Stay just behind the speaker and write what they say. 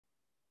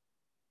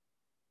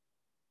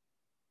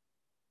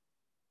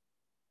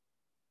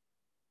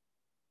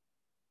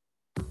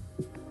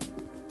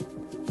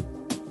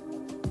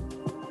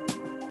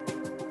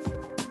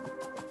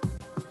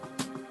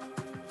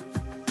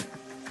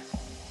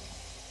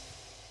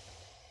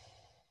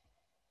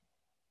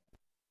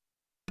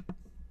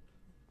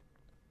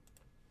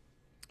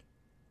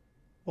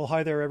Well,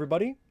 hi there,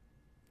 everybody.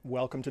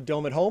 Welcome to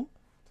Dome at Home.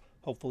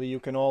 Hopefully, you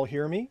can all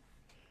hear me.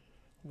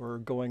 We're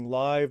going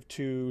live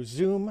to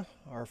Zoom,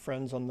 our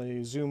friends on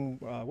the Zoom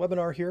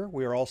webinar here.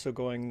 We are also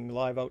going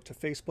live out to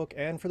Facebook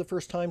and for the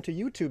first time to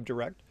YouTube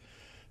Direct.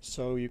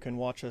 So you can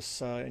watch us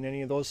in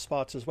any of those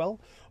spots as well.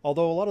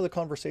 Although a lot of the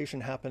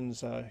conversation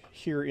happens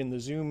here in the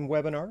Zoom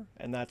webinar,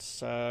 and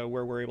that's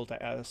where we're able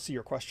to see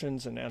your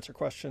questions and answer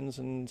questions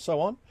and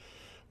so on.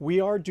 We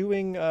are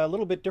doing a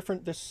little bit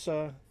different this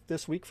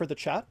week for the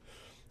chat.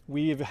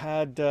 We've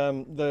had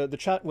the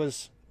chat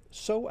was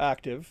so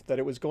active that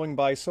it was going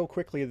by so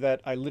quickly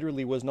that I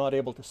literally was not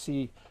able to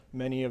see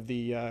many of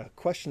the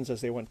questions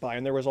as they went by.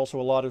 And there was also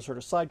a lot of sort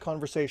of side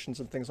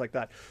conversations and things like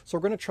that. So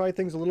we're going to try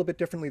things a little bit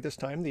differently this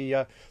time.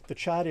 The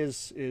chat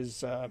is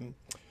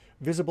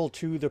visible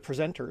to the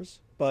presenters,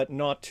 but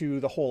not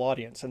to the whole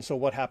audience. And so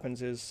what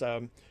happens is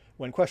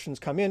when questions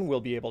come in,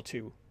 we'll be able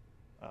to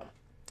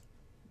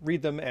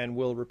read them and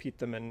we'll repeat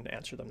them and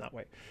answer them that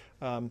way.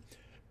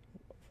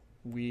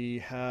 We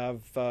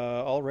have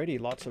already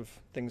lots of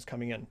things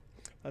coming in.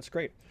 That's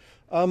great.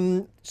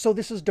 So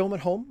this is Dome at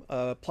Home,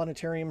 a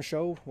planetarium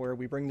show where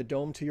we bring the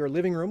dome to your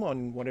living room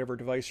on whatever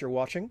device you're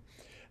watching.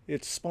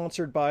 It's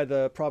sponsored by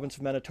the province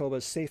of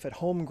Manitoba's Safe at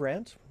Home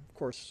grant. Of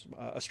course,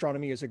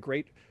 astronomy is a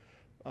great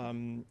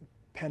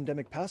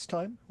pandemic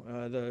pastime.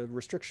 The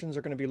restrictions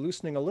are going to be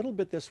loosening a little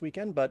bit this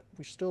weekend, but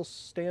we're still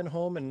staying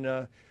home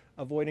and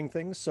avoiding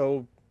things.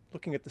 So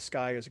looking at the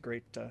sky is a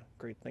great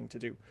thing to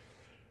do.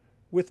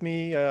 With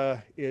me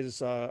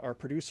is our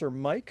producer,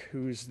 Mike,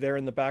 who's there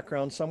in the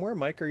background somewhere.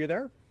 Mike, are you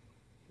there?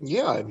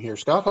 Yeah, I'm here,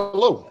 Scott.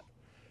 Hello.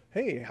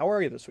 Hey, how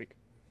are you this week?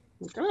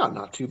 Yeah,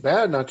 not too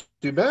bad, not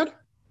too bad.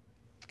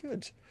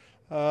 Good.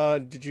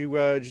 Did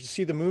you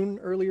see the moon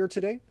earlier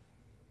today?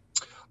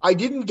 I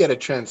didn't get a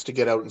chance to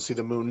get out and see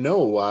the moon.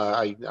 No,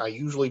 I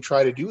usually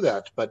try to do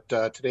that, but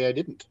today I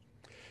didn't.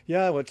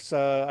 Yeah, well,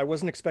 I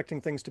wasn't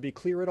expecting things to be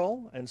clear at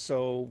all. And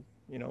so,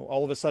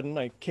 all of a sudden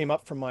I came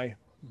up from my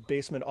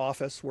basement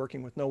office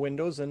working with no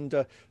windows and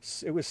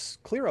it was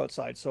clear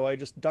outside. So I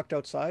just ducked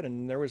outside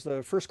and there was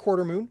the first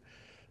quarter moon,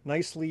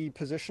 nicely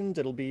positioned.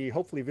 It'll be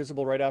hopefully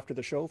visible right after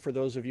the show. For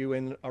those of you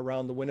in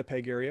around the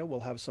Winnipeg area,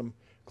 we'll have some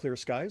clear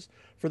skies.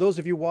 For those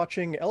of you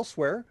watching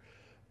elsewhere,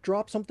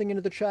 drop something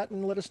into the chat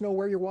and let us know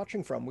where you're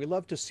watching from. We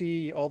love to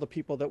see all the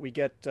people that we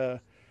get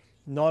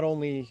not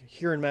only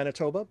here in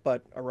Manitoba,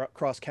 but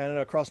across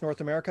Canada, across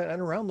North America,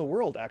 and around the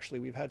world.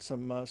 Actually, we've had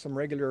some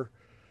regular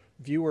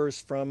viewers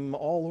from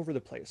all over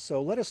the place.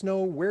 So let us know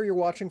where you're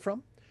watching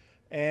from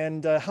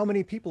and how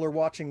many people are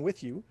watching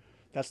with you.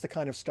 That's the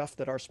kind of stuff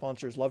that our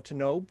sponsors love to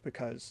know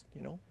because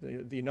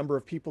the number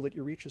of people that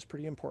you reach is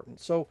pretty important.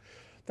 So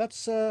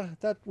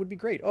that would be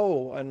great.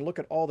 Oh, and look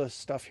at all this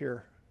stuff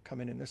here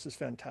coming in. This is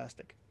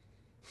fantastic.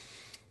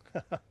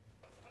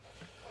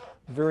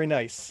 Very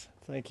nice.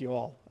 Thank you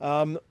all.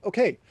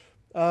 Okay,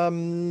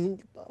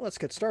 let's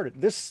get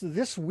started.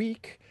 This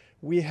week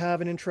we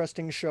have an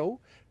interesting show.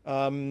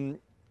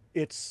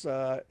 It's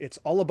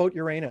all about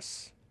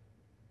Uranus.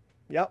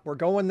 Yeah, we're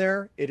going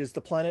there. It is the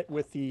planet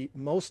with the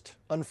most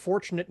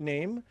unfortunate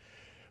name.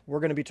 We're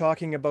going to be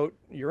talking about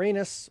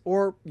Uranus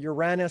or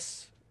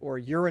Uranus or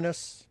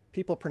Uranus.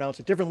 People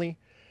pronounce it differently.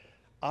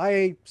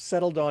 I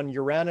settled on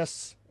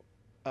Uranus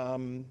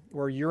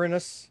or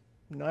Uranus.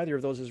 Neither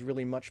of those is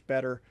really much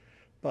better.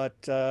 But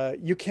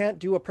you can't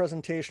do a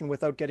presentation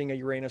without getting a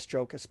Uranus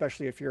joke,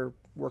 especially if you're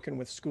working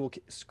with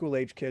school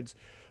age kids.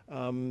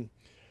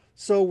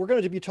 So we're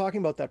going to be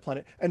talking about that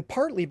planet, and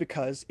partly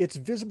because it's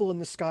visible in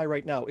the sky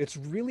right now. It's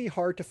really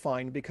hard to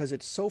find because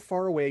it's so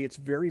far away. It's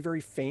very,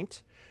 very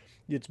faint.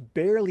 It's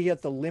barely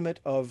at the limit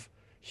of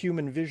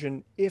human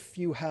vision if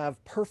you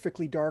have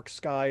perfectly dark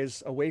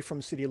skies away from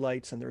city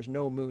lights and there's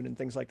no moon and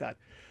things like that.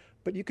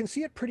 But you can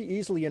see it pretty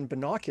easily in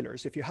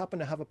binoculars if you happen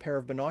to have a pair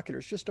of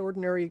binoculars. Just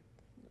ordinary,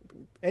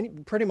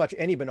 pretty much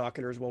any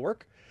binoculars will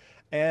work.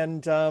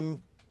 And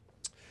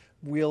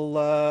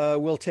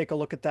we'll take a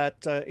look at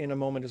that in a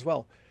moment as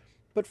well.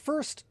 But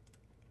first,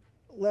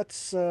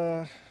 let's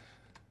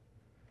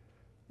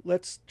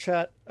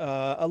chat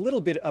a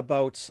little bit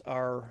about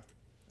our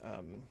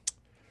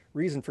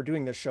reason for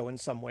doing this show. In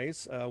some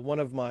ways, one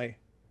of my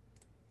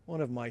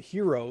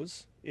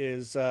heroes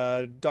is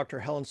Dr.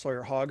 Helen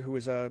Sawyer Hogg, who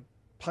is a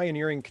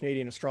pioneering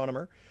Canadian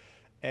astronomer,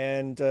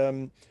 and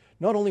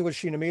not only was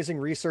she an amazing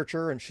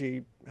researcher, and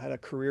she had a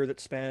career that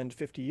spanned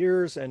 50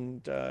 years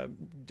and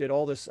did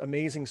all this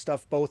amazing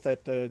stuff both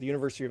at the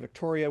University of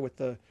Victoria with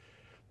the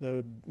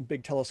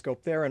big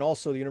telescope there, and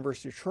also the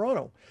University of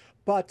Toronto.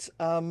 But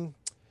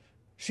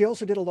she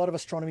also did a lot of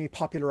astronomy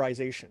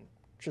popularization,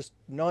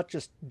 not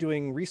just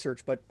doing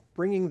research, but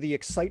bringing the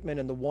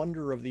excitement and the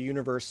wonder of the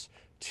universe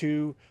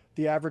to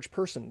the average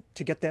person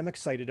to get them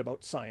excited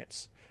about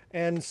science.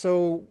 And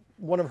so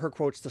one of her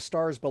quotes, "The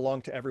stars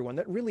belong to everyone,"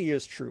 that really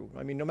is true.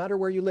 I mean, no matter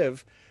where you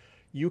live,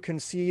 you can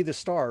see the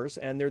stars,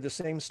 and they're the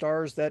same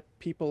stars that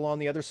people on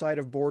the other side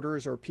of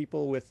borders or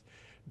people with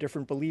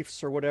different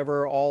beliefs or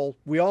whatever,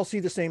 we all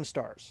see the same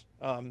stars.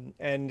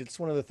 And it's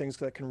one of the things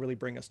that can really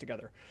bring us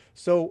together.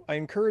 So I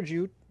encourage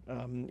you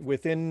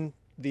within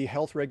the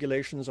health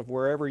regulations of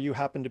wherever you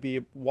happen to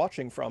be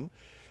watching from,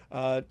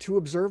 to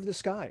observe the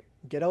sky.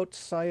 Get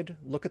outside,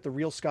 look at the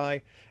real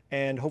sky,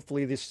 and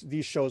hopefully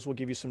these shows will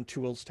give you some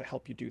tools to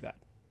help you do that.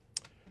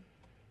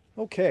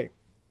 Okay,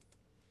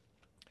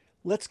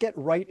 let's get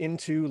right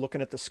into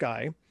looking at the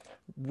sky.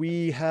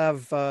 We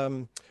have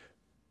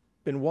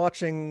been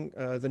watching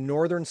the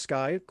northern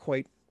sky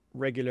quite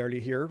regularly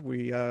here.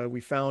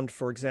 We found,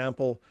 for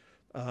example,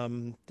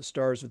 the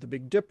stars of the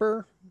Big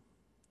Dipper.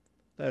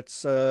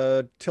 That's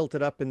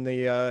tilted up in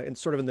the in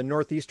sort of in the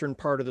northeastern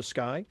part of the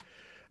sky,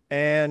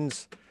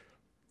 and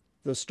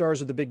the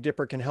stars of the Big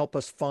Dipper can help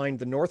us find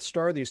the North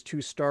Star. These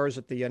two stars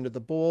at the end of the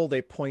bowl,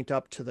 they point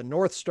up to the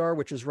North Star,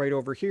 which is right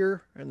over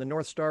here, and the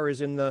North Star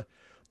is in the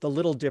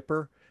Little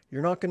Dipper.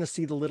 You're not going to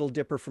see the Little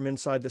Dipper from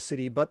inside the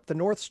city, but the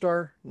North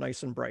Star,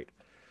 nice and bright.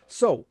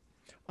 So,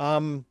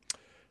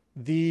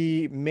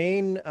 the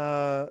main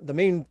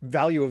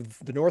value of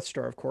the North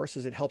Star, of course,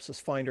 is it helps us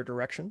find our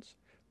directions,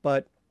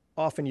 but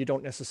often you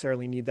don't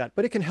necessarily need that.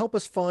 But it can help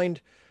us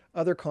find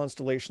other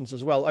constellations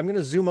as well. I'm going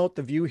to zoom out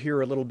the view here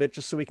a little bit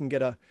just so we can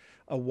get a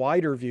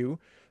wider view.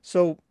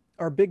 So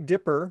our Big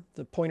Dipper,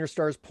 the pointer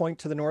stars point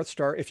to the North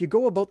Star. If you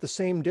go about the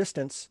same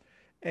distance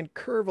and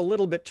curve a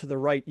little bit to the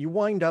right, you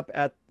wind up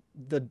at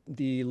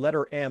the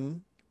letter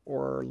M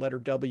or letter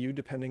W,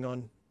 depending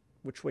on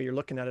which way you're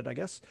looking at it, I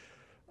guess,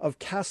 of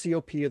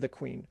Cassiopeia the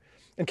Queen.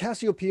 And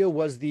Cassiopeia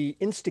was the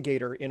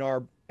instigator in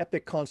our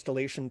epic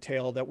constellation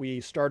tale that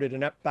we started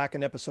back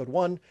in episode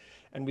 1,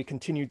 and we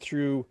continued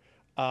through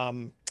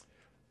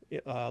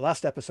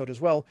last episode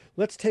as well.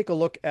 Let's take a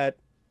look at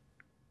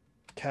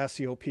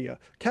Cassiopeia.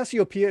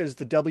 Cassiopeia is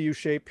the W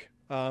shape,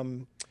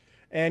 and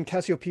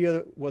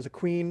Cassiopeia was a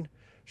queen.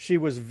 She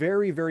was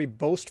very, very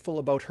boastful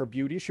about her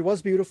beauty. She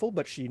was beautiful,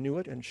 but she knew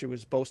it, and she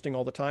was boasting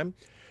all the time.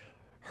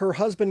 Her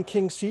husband,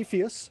 King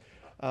Cepheus,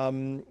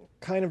 kind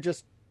of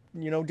just,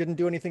 didn't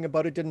do anything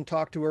about it, didn't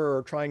talk to her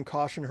or try and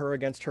caution her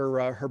against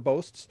her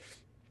boasts.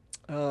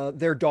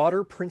 Their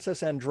daughter,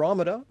 Princess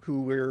Andromeda,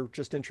 who we're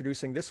just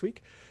introducing this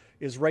week,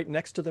 is right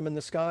next to them in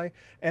the sky.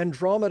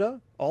 Andromeda,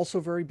 also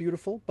very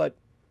beautiful, but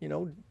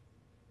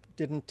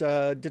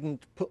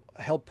didn't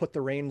help put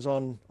the reins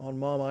on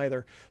Mom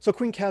either. So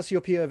Queen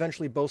Cassiopeia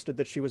eventually boasted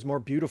that she was more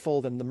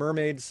beautiful than the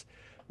mermaids,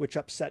 which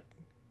upset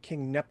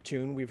King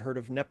Neptune. We've heard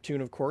of Neptune,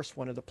 of course.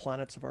 One of the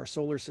planets of our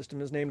solar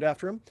system is named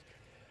after him.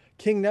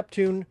 King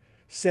Neptune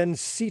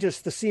sends Cetus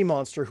the sea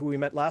monster, who we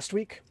met last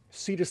week.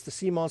 Cetus the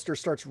sea monster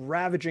starts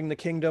ravaging the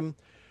kingdom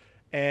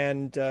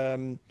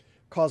and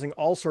causing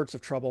all sorts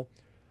of trouble.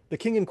 The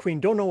king and queen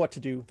don't know what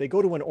to do. They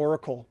go to an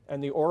oracle,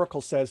 and the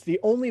oracle says the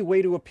only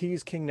way to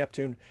appease King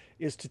Neptune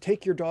is to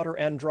take your daughter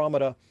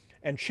Andromeda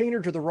and chain her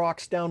to the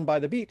rocks down by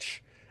the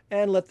beach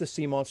and let the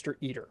sea monster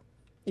eat her.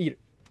 Eat it.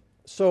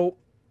 So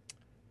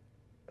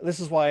this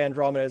is why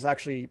Andromeda is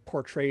actually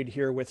portrayed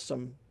here with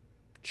some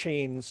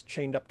chains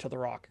chained up to the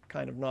rock.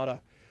 Kind of not a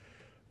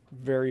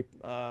very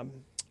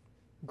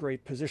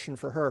great position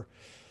for her.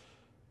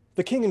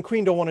 The king and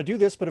queen don't want to do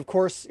this, but of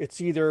course it's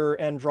either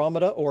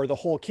Andromeda or the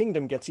whole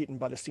kingdom gets eaten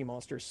by the sea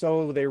monsters.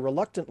 So they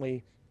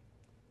reluctantly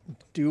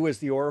do as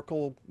the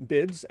oracle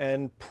bids,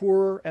 and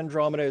poor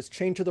Andromeda is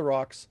chained to the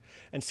rocks,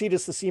 and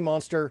Cetus the sea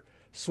monster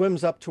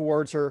swims up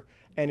towards her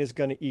and is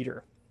going to eat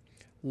her.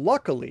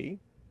 Luckily,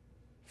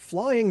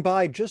 flying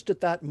by just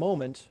at that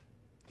moment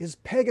is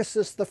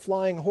Pegasus the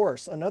flying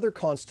horse, another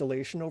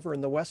constellation over in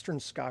the western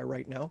sky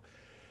right now.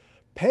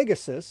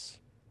 Pegasus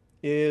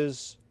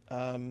is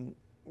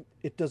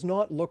it does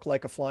not look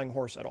like a flying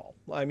horse at all.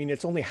 I mean,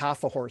 it's only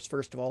half a horse,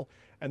 first of all,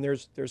 and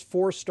there's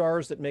 4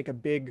 stars that make a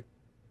big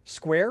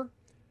square.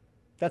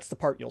 That's the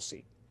part you'll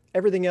see.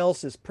 Everything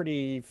else is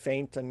pretty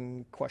faint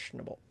and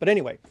questionable. But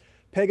anyway,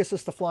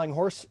 Pegasus the flying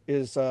horse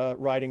is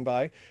riding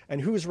by,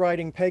 and who's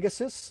riding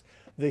Pegasus?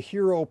 The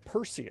hero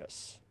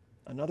Perseus,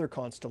 another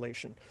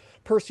constellation.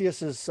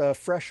 Perseus is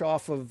fresh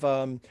off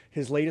of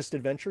his latest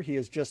adventure. He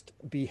has just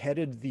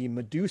beheaded the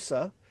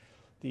Medusa,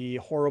 the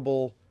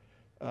horrible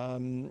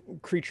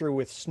creature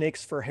with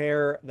snakes for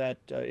hair that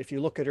if you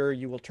look at her,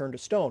 you will turn to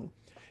stone.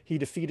 He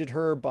defeated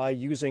her by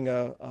using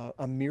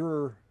a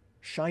mirror,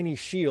 shiny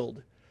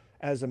shield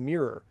as a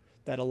mirror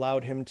that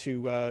allowed him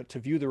to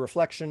view the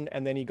reflection,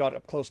 and then he got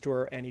up close to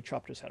her and he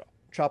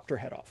chopped her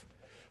head off.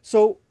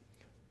 So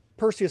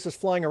Perseus is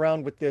flying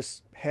around with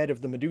this head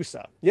of the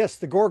Medusa. Yes,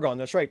 the Gorgon.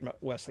 That's right,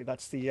 Wesley.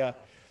 That's the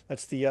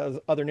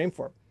other name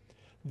for it.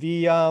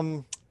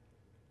 The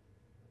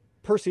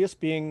Perseus,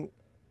 being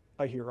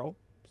a hero,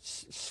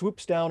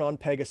 swoops down on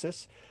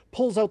Pegasus,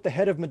 pulls out the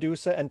head of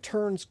Medusa, and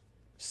turns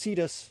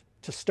Cetus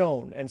to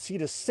stone. And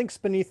Cetus sinks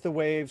beneath the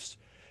waves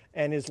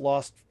and is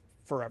lost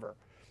forever.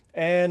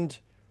 And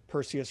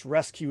Perseus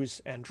rescues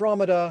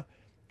Andromeda.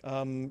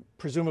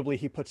 Presumably,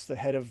 he puts the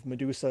head of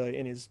Medusa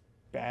in his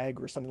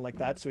bag or something like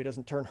that so he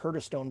doesn't turn her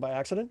to stone by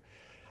accident.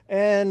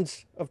 And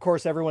of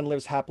course, everyone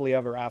lives happily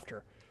ever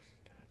after.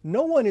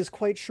 No one is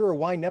quite sure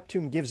why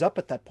Neptune gives up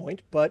at that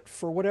point, but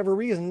for whatever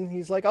reason,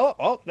 he's like,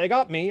 oh, they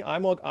got me.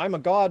 I'm a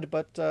god,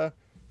 but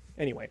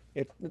anyway,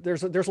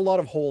 there's a lot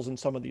of holes in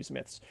some of these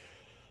myths.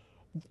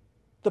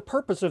 the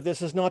purpose of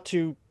this is not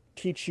to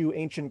teach you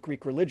ancient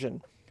Greek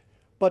religion,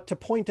 but to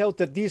point out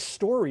that these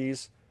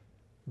stories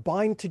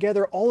bind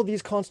together all of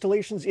these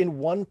constellations in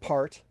one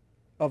part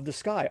of the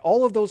sky.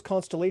 All of those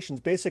constellations,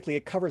 basically,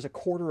 it covers a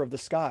quarter of the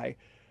sky.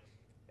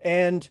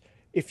 And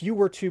if you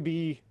were to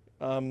be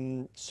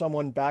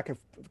someone back a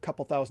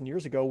couple thousand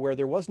years ago where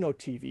there was no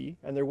TV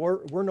and there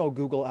were no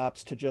Google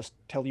apps to just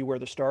tell you where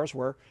the stars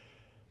were,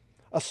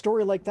 a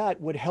story like that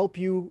would help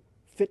you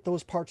fit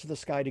those parts of the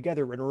sky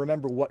together and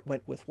remember what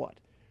went with what.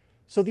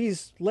 So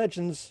these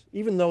legends,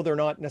 even though they're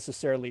not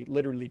necessarily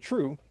literally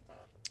true,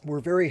 were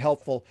very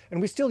helpful,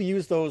 and we still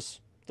use those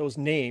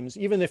names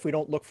even if we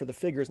don't look for the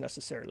figures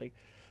necessarily.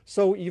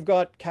 So you've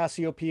got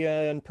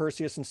Cassiopeia and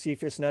Perseus and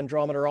Cepheus and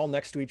Andromeda are all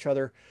next to each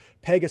other.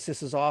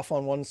 Pegasus is off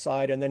on one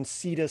side, and then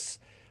Cetus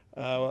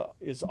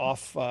is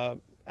off.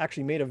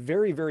 Actually, made of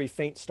very, very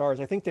faint stars.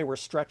 I think they were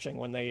stretching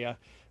when they.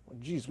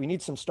 Geez, we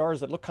need some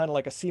stars that look kind of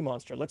like a sea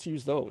monster. Let's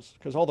use those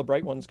because all the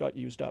bright ones got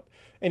used up.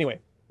 Anyway,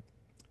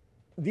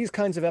 these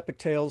kinds of epic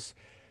tales,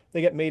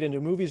 they get made into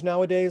movies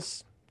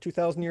nowadays.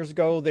 2,000 years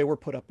ago, they were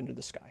put up into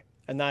the sky,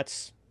 and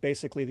that's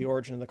basically the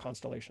origin of the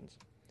constellations.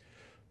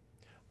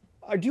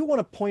 I do want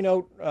to point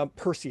out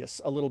Perseus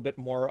a little bit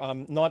more,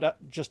 not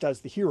just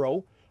as the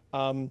hero,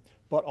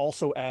 but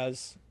also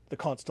as the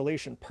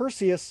constellation.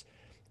 Perseus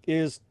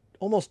is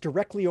almost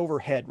directly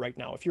overhead right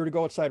now. If you were to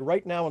go outside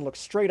right now and look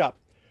straight up,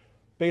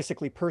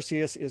 basically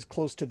Perseus is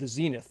close to the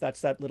zenith.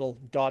 That's that little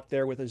dot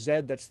there with a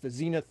Z. That's the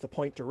zenith, the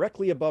point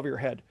directly above your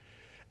head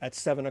at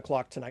 7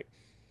 o'clock tonight.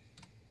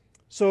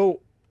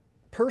 So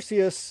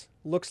Perseus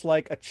looks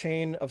like a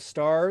chain of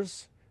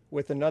stars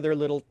with another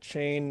little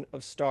chain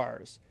of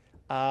stars.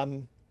 I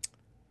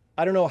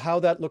don't know how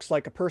that looks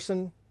like a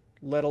person,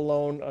 let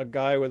alone a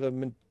guy with a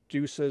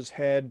Medusa's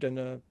head and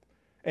a...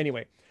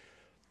 Anyway,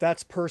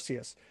 that's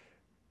Perseus.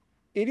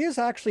 It is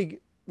actually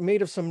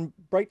made of some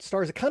bright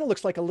stars. It kind of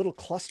looks like a little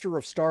cluster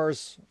of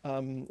stars,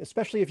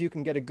 especially if you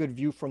can get a good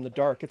view from the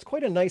dark. It's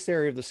quite a nice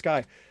area of the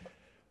sky.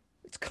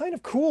 It's kind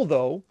of cool,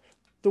 though,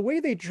 the way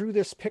they drew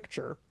this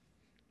picture.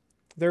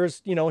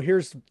 There's,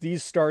 here's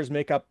these stars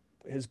make up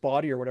his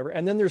body or whatever,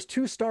 and then there's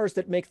two stars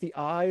that make the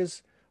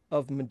eyes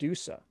of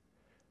Medusa.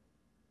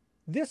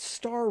 This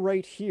star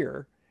right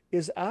here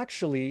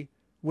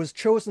was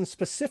chosen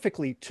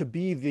specifically to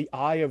be the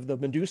eye of the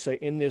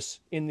Medusa in this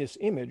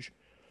image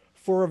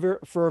for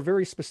a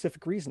very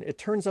specific reason. It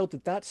turns out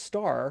that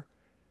star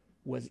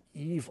was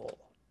evil.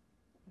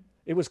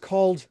 It was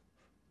called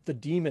the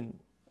demon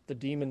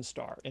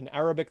star. In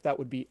Arabic, that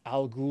would be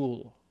Al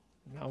Ghul.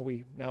 Now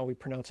we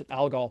pronounce it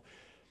Algol.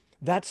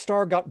 That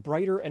star got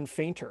brighter and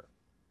fainter.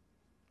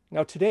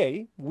 Now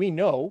today, we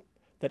know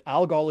that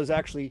Algol is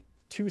actually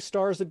two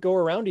stars that go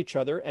around each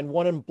other, and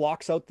one of them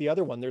blocks out the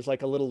other one. There's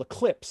like a little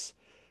eclipse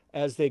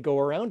as they go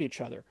around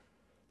each other.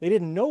 They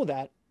didn't know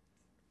that,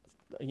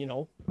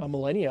 a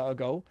millennia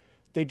ago.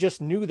 They just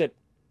knew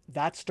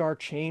that star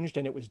changed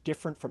and it was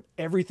different from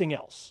everything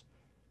else.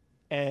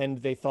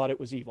 And they thought it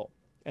was evil.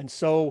 And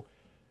so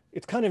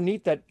it's kind of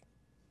neat that,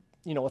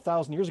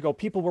 1,000 years ago,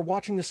 people were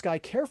watching the sky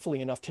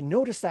carefully enough to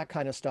notice that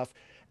kind of stuff.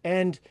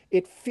 And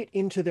it fit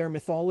into their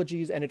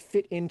mythologies, and it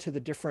fit into the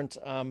different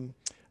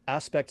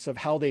aspects of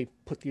how they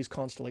put these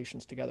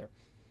constellations together.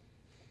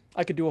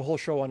 I could do a whole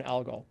show on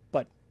Algol,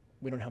 but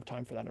we don't have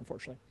time for that,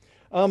 unfortunately.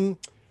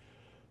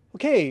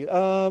 Okay,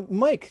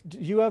 Mike, do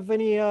you have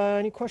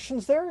any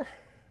questions there?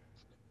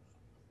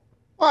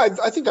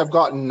 I think I've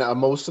gotten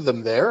most of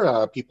them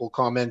there. People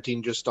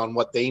commenting just on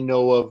what they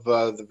know of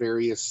the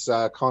various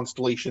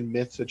constellation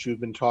myths that you've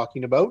been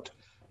talking about.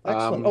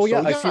 Excellent. Oh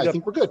yeah, I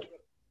think we're good.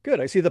 Good.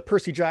 I see the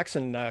Percy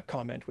Jackson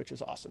comment, which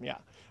is awesome. Yeah.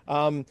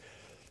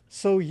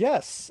 So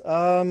yes,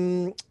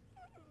 the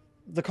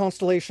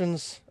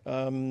constellations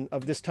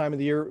of this time of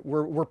the year,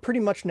 we're pretty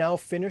much now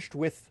finished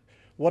with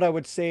what I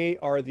would say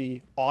are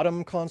the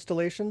autumn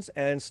constellations,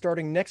 and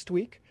starting next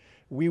week,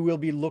 we will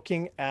be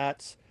looking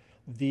at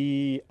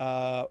the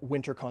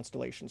winter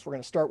constellations. We're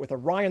going to start with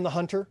Orion the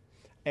Hunter,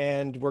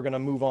 and we're going to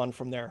move on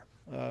from there.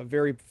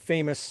 Very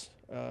famous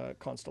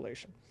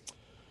constellation.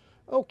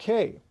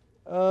 Okay.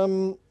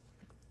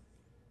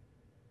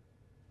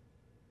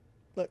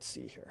 Let's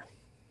see here.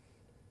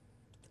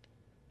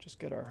 Just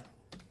get our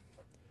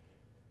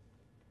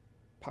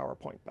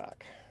PowerPoint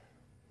back.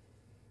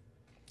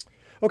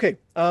 Okay.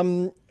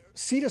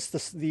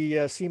 Cetus,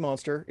 the sea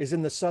monster, is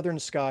in the southern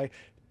sky.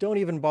 Don't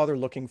even bother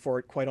looking for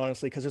it, quite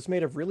honestly, because it's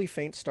made of really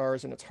faint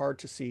stars and it's hard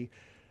to see.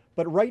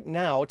 But right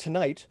now,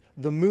 tonight,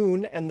 the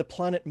moon and the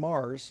planet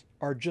Mars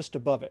are just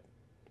above it.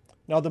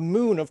 Now, the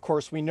moon, of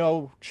course, we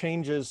know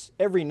changes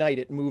every night.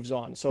 It moves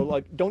on.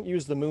 So don't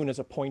use the moon as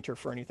a pointer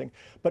for anything.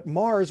 But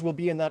Mars will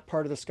be in that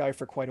part of the sky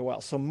for quite a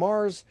while. So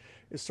Mars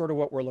is sort of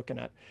what we're looking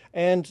at.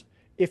 And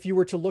if you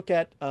were to look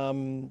at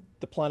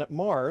the planet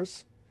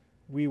Mars,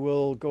 we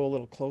will go a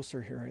little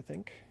closer here, I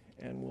think,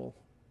 and we'll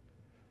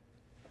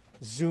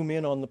zoom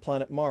in on the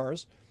planet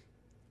Mars.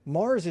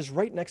 Mars is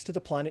right next to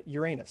the planet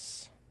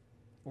Uranus,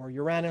 or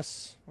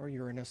Uranus, or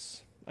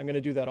Uranus. I'm going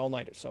to do that all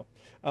night. So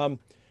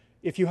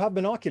if you have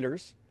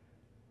binoculars,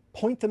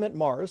 point them at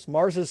Mars.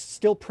 Mars is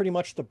still pretty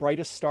much the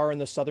brightest star in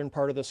the southern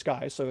part of the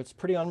sky, so it's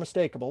pretty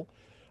unmistakable.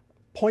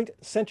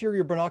 Center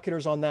your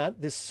binoculars on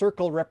that. This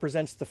circle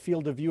represents the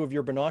field of view of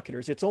your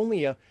binoculars. It's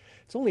only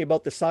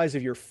about the size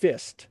of your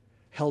fist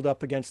held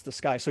up against the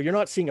sky. So you're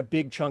not seeing a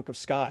big chunk of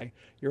sky.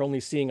 You're only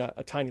seeing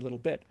a tiny little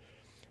bit.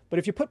 But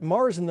if you put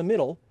Mars in the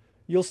middle,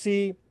 you'll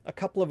see a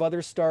couple of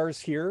other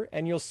stars here,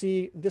 and you'll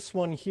see this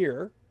one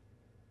here.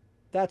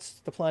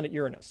 That's the planet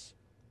Uranus.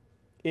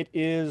 It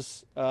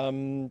is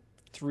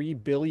 3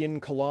 billion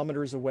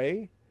kilometers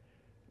away,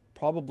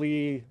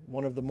 probably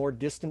one of the more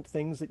distant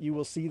things that you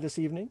will see this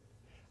evening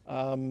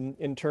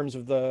in terms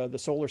of the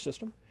solar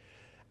system.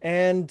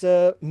 And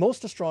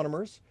most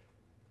astronomers,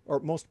 or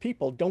most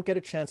people, don't get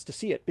a chance to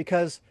see it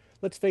because,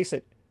 let's face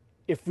it,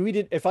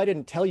 if I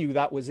didn't tell you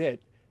that was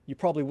it, you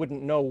probably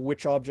wouldn't know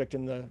which object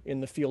in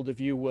the field of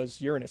view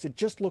was Uranus. It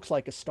just looks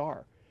like a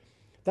star.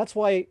 That's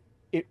why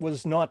it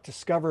was not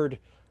discovered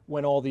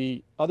when all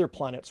the other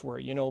planets were.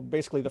 You know,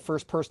 basically the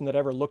first person that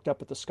ever looked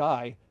up at the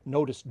sky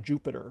noticed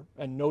Jupiter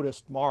and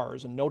noticed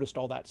Mars and noticed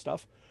all that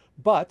stuff.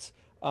 But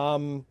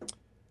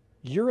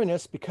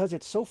Uranus, because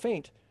it's so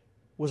faint,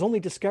 was only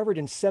discovered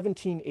in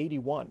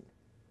 1781.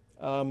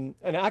 And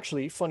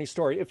actually, funny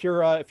story, if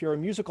you're a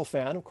musical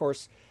fan, of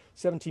course,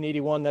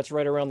 1781, that's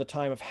right around the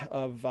time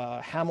of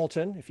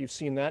Hamilton, if you've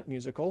seen that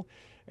musical.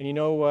 And you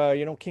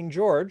know King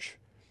George.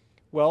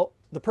 Well,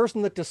 the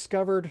person that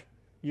discovered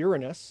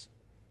Uranus,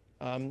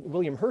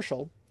 William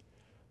Herschel,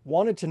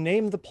 wanted to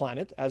name the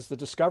planet. As the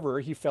discoverer,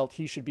 he felt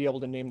he should be able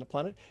to name the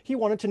planet. He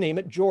wanted to name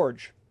it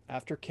George,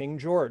 after King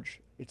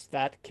George. It's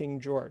that King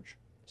George.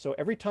 So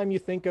every time you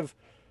think of,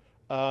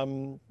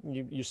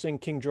 you sing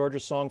King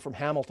George's song from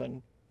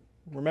Hamilton,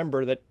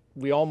 remember that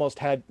we almost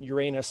had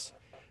Uranus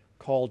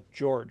called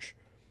George.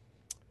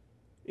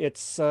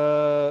 It's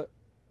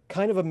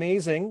kind of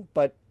amazing,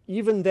 but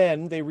even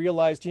then they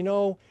realized, you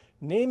know,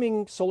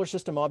 naming solar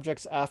system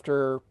objects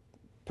after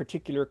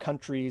particular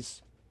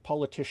countries,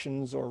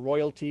 politicians, or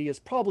royalty is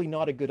probably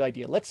not a good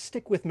idea. Let's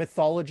stick with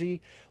mythology.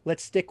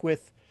 Let's stick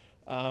with,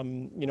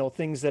 you know,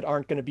 things that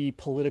aren't going to be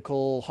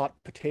political hot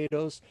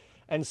potatoes.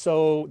 And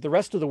so the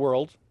rest of the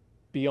world,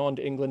 beyond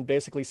England,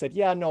 basically said,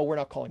 yeah, no, we're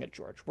not calling it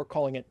George. We're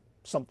calling it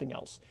something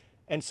else.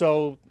 And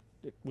so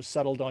it was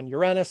settled on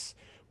Uranus,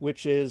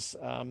 which is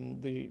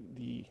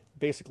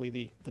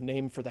basically the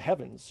name for the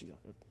heavens.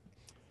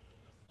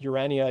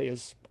 Urania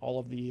is all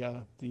of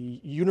the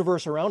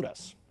universe around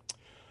us.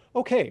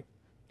 Okay,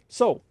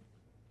 so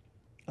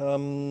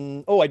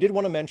I did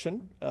want to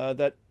mention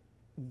that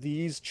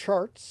these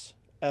charts,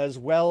 as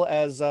well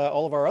as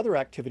all of our other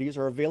activities,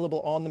 are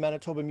available on the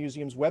Manitoba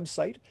Museum's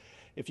website.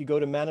 If you go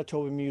to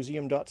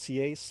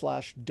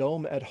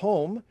manitobamuseum.ca/dome at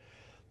home,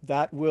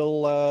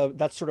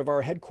 that's sort of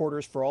our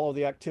headquarters for all of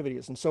the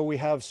activities. And so we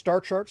have star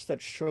charts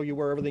that show you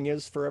where everything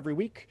is for every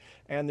week,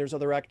 and there's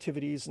other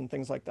activities and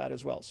things like that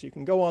as well. So you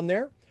can go on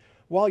there.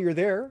 While you're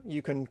there,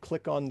 you can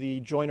click on the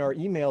join our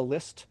email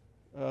list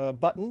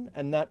button,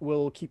 and that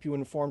will keep you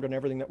informed on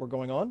everything that we're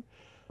going on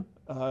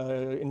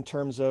in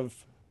terms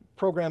of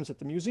programs at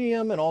the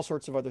museum and all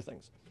sorts of other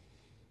things.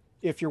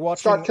 If you're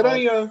watching,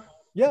 Scott,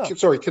 yeah,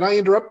 sorry, can I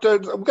interrupt?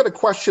 I've got a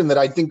question that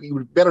I think it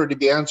would be better to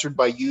be answered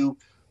by you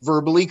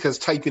verbally, because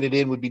typing it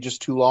in would be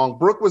just too long.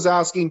 Brooke was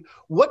asking,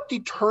 what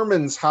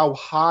determines how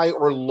high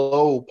or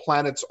low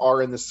planets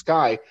are in the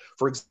sky?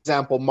 For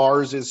example,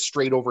 Mars is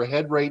straight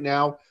overhead right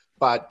now,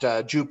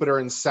 but Jupiter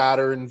and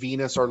Saturn,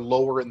 Venus are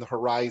lower in the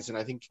horizon.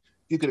 I think if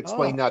you could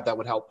explain ah, that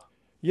would help.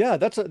 yeah,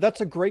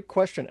 that's a great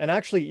question. And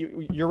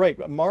actually, you're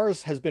right.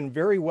 Mars has been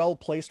very well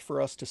placed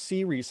for us to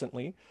see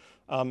recently,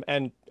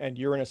 and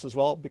Uranus as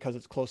well because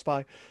it's close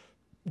by.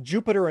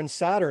 Jupiter and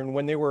Saturn,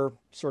 when they were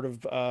sort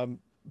of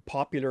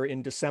popular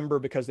in December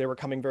because they were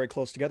coming very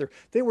close together,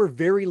 they were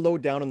very low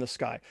down in the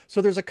sky.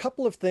 So there's a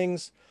couple of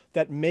things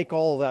that make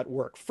all of that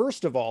work.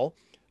 First of all,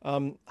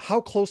 how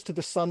close to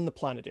the sun the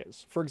planet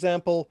is. For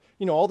example,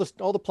 you know, all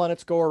the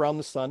planets go around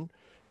the sun.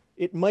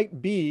 It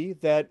might be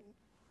that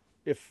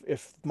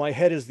if my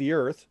head is the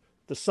Earth,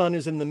 the sun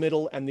is in the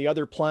middle and the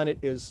other planet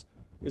is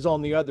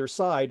on the other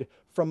side.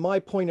 From my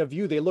point of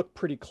view, they look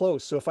pretty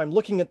close. So if I'm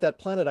looking at that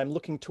planet, I'm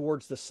looking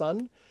towards the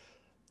sun.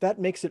 That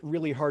makes it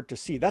really hard to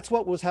see. That's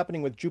what was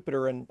happening with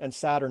Jupiter and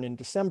Saturn in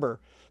December.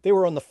 They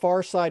were on the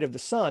far side of the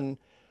sun,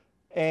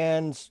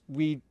 and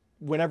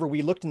whenever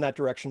we looked in that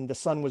direction, the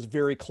sun was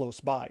very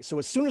close by. So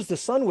as soon as the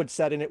sun would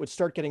set and it would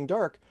start getting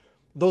dark,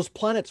 those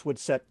planets would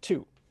set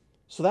too.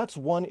 So that's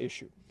one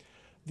issue.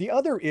 The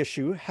other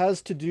issue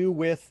has to do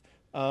with,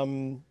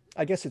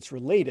 I guess it's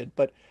related,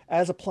 but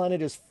as a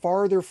planet is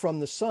farther from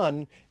the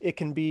sun, it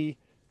can be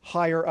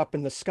higher up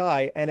in the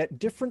sky. And at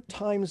different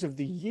times of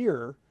the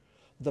year,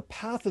 the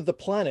path of the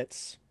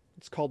planets,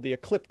 it's called the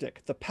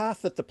ecliptic, the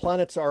path that the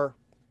planets are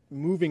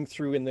moving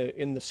through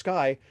in the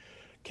sky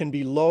can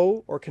be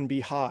low or can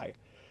be high.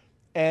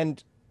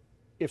 And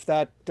if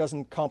that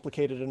doesn't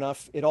complicate it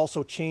enough, it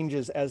also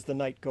changes as the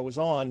night goes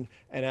on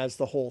and as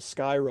the whole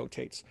sky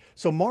rotates.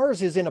 So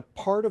Mars is in a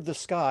part of the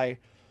sky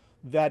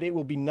that it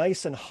will be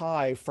nice and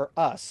high for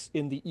us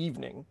in the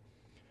evening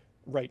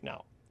right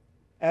now.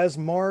 As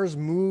Mars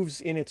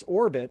moves in its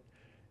orbit,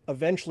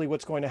 eventually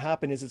what's going to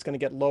happen is it's going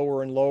to get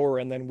lower and lower,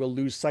 and then we'll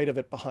lose sight of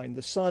it behind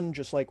the sun,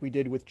 just like we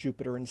did with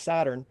Jupiter and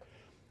Saturn.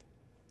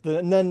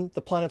 And then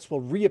the planets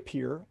will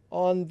reappear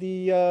on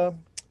the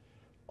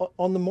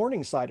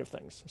morning side of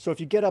things. So if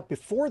you get up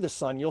before the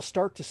sun, you'll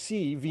start to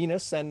see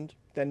Venus and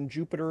then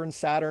Jupiter and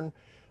Saturn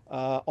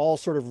all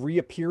sort of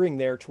reappearing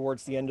there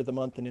towards the end of the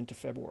month and into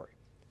February.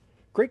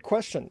 Great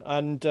question.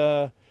 And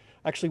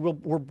actually,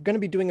 we're going to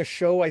be doing a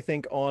show, I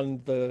think,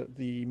 on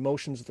the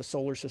motions of the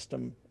solar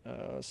system.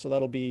 So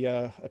that'll be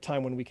a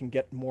time when we can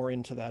get more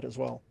into that as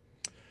well.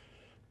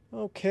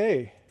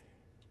 Okay,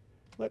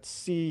 let's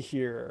see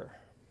here.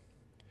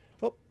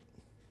 Oh,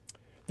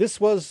 this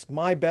was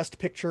my best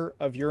picture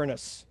of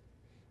Uranus.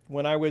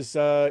 When I was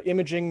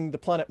imaging the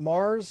planet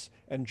Mars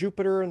and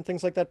Jupiter and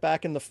things like that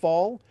back in the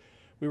fall,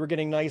 we were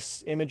getting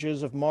nice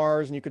images of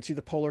Mars, and you could see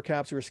the polar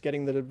caps. We were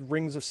getting the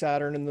rings of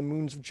Saturn and the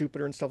moons of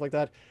Jupiter and stuff like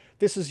that.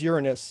 This is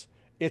Uranus.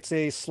 It's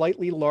a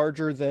slightly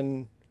larger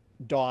than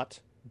dot,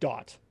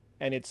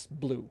 and it's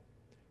blue.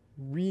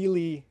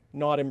 Really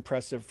not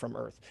impressive from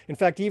Earth. In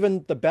fact,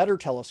 even the better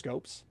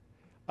telescopes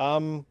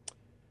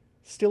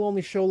still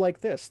only show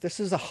like this.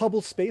 This is a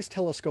Hubble Space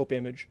Telescope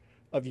image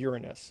of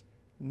Uranus.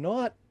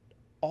 Not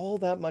all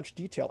that much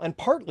detail. And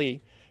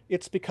partly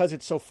it's because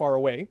it's so far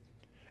away.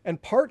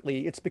 And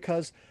partly it's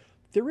because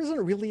there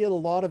isn't really a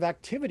lot of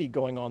activity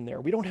going on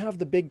there. We don't have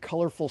the big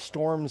colorful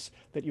storms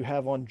that you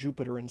have on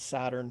Jupiter and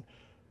Saturn.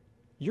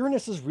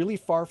 Uranus is really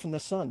far from the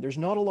sun. There's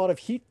not a lot of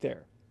heat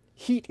there.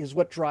 Heat is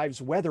what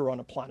drives weather on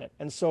a planet.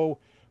 And so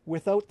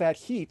without that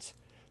heat,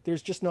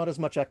 there's just not as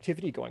much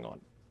activity going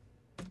on.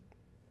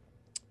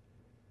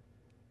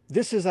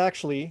 This is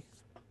actually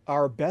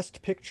our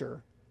best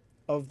picture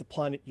of the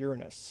planet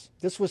Uranus.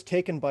 This was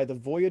taken by the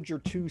Voyager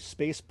 2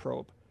 space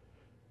probe,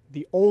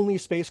 the only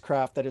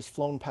spacecraft that has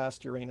flown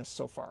past Uranus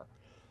so far.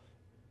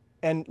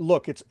 And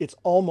look, it's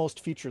almost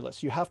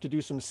featureless. You have to do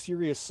some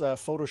serious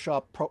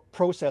Photoshop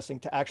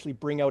processing to actually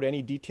bring out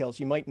any details.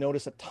 You might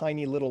notice a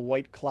tiny little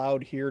white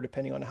cloud here,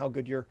 depending on how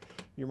good your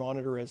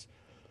monitor is.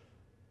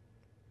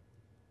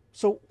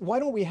 So why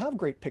don't we have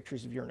great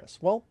pictures of Uranus?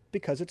 Well,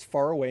 because it's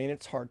far away and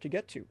it's hard to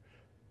get to.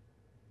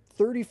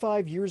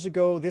 35 years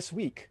ago this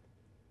week,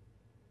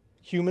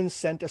 humans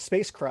sent a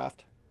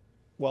spacecraft.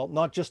 Well,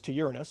 not just to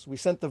Uranus. We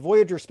sent the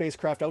Voyager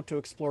spacecraft out to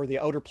explore the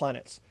outer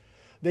planets.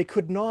 They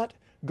could not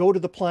go to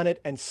the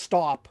planet and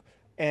stop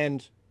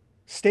and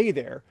stay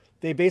there.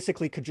 They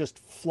basically could just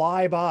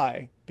fly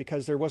by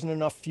because there wasn't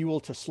enough fuel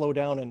to slow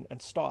down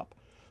and stop.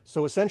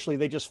 So essentially,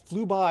 they just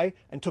flew by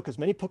and took as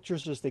many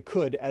pictures as they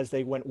could as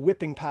they went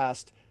whipping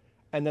past,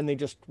 and then they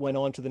just went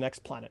on to the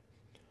next planet.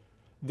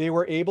 They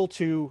were able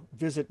to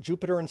visit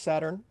Jupiter and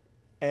Saturn,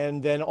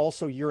 and then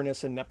also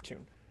Uranus and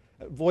Neptune.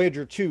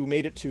 Voyager 2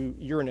 made it to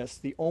Uranus,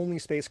 the only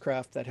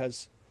spacecraft that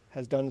has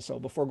done so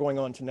before going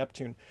on to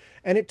Neptune.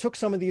 And it took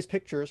some of these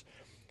pictures.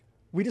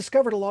 We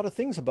discovered a lot of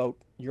things about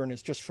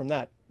Uranus just from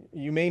that.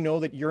 You may know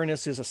that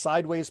Uranus is a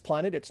sideways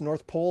planet. Its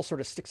north pole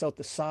sort of sticks out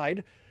the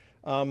side.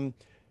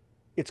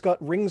 It's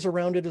got rings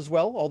around it as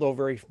well, although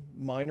very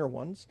minor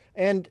ones.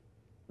 And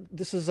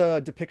this is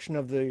a depiction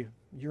of the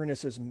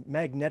Uranus's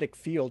magnetic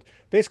field.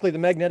 Basically, the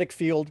magnetic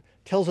field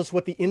tells us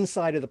what the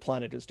inside of the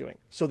planet is doing.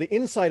 So the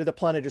inside of the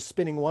planet is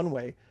spinning one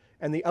way,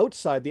 and the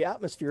outside, the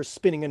atmosphere, is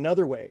spinning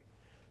another way.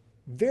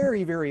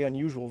 Very, very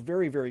unusual,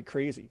 very, very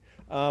crazy.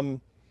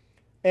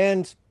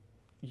 And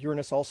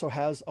Uranus also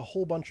has a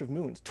whole bunch of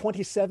moons,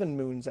 27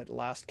 moons at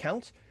last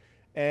count.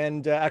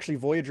 And actually,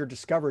 Voyager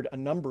discovered a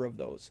number of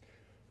those.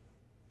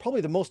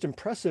 Probably the most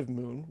impressive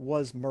moon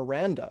was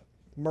Miranda.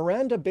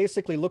 Miranda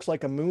basically looks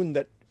like a moon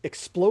that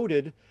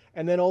exploded,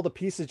 and then all the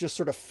pieces just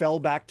sort of fell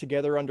back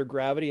together under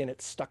gravity and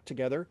it's stuck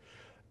together.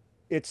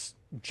 It's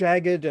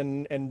jagged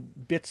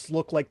and bits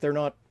look like they're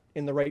not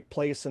in the right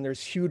place, and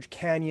there's huge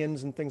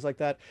canyons and things like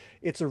that.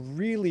 It's a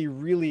really,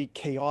 really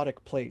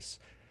chaotic place.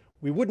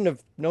 We wouldn't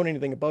have known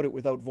anything about it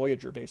without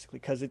Voyager, basically,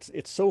 because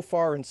it's so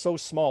far and so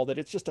small that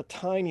it's just a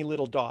tiny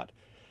little dot.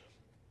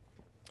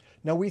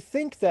 Now, we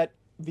think that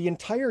the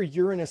entire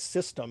Uranus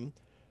system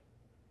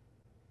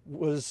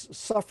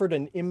suffered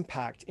an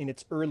impact in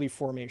its early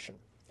formation.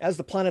 As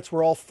the planets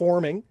were all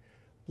forming,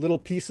 little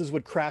pieces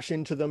would crash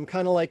into them,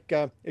 kind of like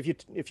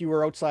if you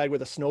were outside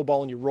with a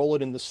snowball and you roll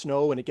it in the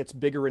snow and it gets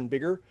bigger and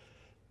bigger.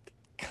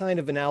 Kind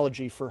of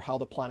analogy for how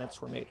the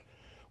planets were made.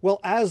 Well,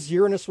 as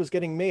Uranus was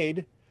getting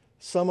made,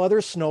 some other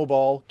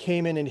snowball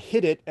came in and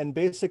hit it and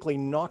basically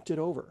knocked it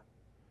over.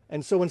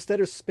 And so instead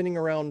of spinning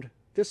around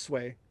this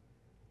way,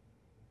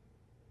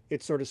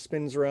 it sort of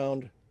spins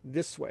around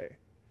this way.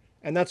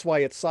 And that's why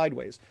it's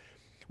sideways.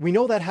 We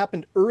know that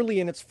happened early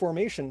in its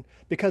formation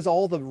because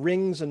all the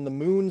rings and the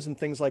moons and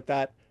things like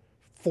that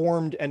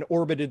formed and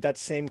orbited that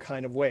same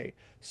kind of way.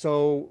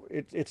 So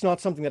it's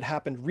not something that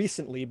happened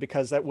recently,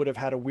 because that would have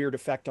had a weird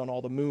effect on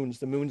all the moons.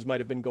 The moons might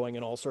have been going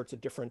in all sorts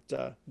of different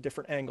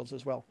angles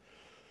as well.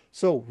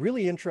 So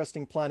really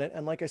interesting planet.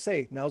 And like I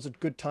say, now's a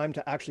good time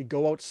to actually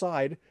go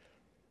outside,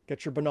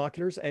 get your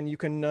binoculars, and you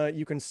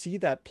can see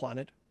that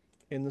planet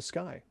in the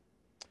sky.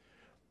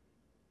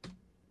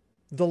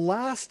 The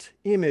last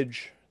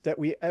image that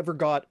we ever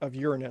got of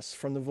Uranus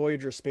from the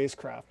Voyager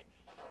spacecraft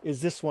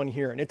is this one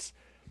here. And it's,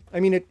 I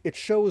mean, it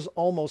shows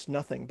almost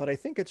nothing, but I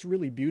think it's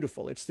really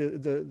beautiful. It's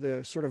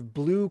the sort of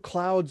blue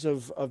clouds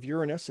of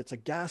Uranus. It's a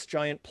gas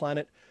giant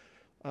planet.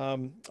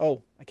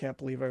 Oh, I can't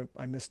believe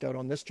I missed out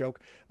on this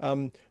joke.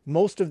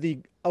 Most of the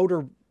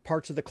outer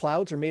parts of the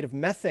clouds are made of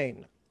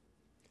methane.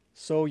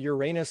 So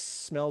Uranus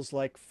smells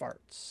like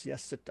farts.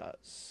 Yes, it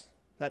does.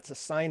 That's a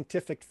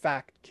scientific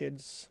fact,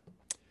 kids.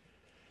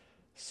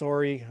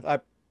 Sorry,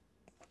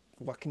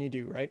 what can you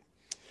do, right?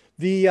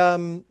 The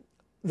um,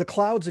 the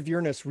clouds of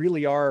Uranus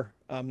really are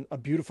a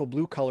beautiful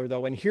blue color,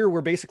 though. And here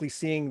we're basically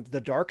seeing the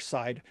dark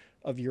side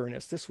of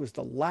Uranus. This was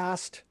the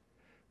last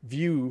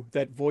view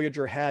that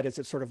Voyager had as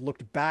it sort of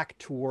looked back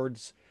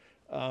towards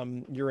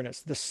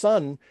Uranus. The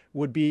sun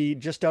would be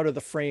just out of the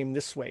frame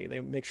this way.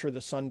 They make sure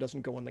the sun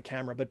doesn't go in the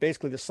camera, but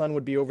basically the sun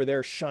would be over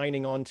there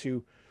shining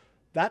onto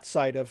that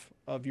side of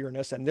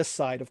Uranus, and this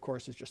side, of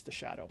course, is just the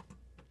shadow.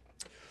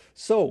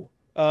 So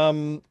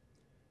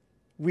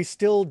we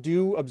still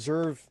do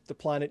observe the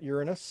planet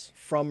Uranus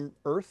from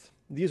Earth.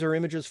 These are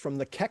images from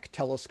the Keck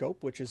telescope,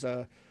 which is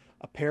a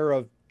pair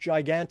of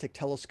gigantic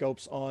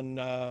telescopes on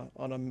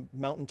a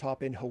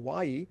mountaintop in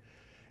Hawaii.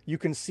 You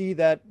can see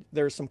that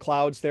there's some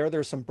clouds there.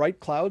 There's some bright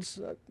clouds,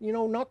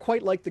 not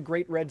quite like the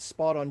Great Red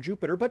Spot on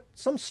Jupiter, but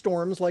some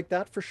storms like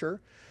that for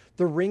sure.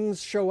 The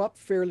rings show up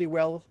fairly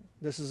well.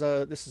 This is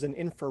an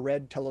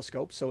infrared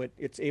telescope, so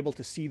it's able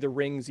to see the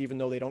rings even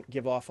though they don't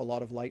give off a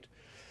lot of light.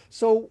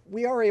 So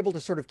we are able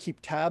to sort of keep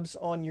tabs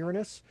on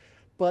Uranus,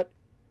 but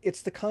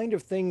it's the kind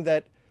of thing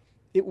that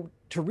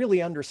to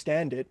really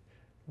understand it,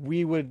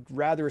 we would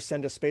rather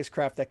send a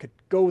spacecraft that could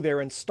go there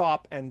and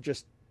stop and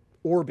just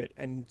orbit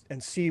and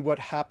see what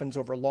happens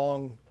over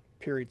long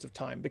periods of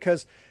time.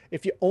 Because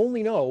if you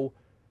only know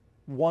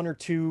 1 or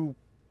 2,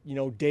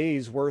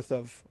 days worth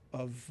of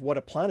what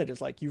a planet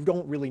is like, you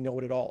don't really know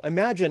it at all.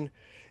 Imagine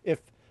if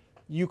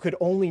you could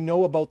only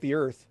know about the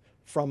Earth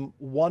from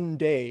one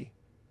day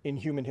in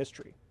human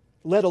history,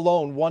 let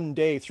alone one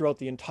day throughout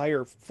the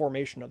entire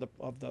formation of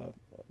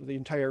the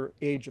entire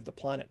age of the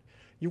planet.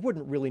 You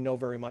wouldn't really know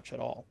very much at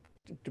all.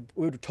 It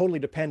would totally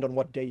depend on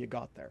what day you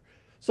got there.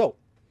 So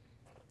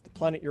the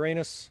planet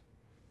Uranus,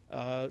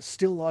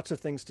 still lots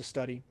of things to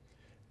study,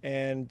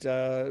 and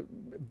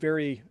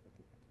very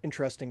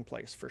interesting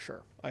place for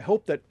sure. I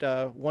hope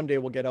that one day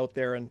we'll get out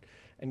there and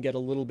get a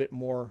little bit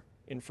more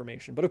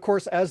information. But of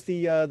course, as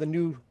the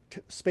new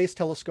space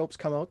telescopes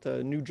come out,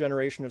 the new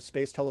generation of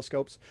space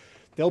telescopes,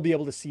 they'll be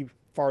able to see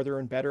farther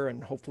and better,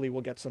 and hopefully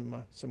we'll get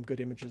some good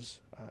images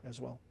as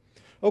well.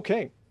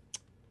 Okay.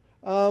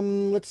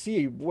 Let's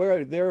see,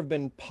 where there have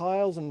been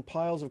piles and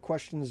piles of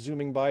questions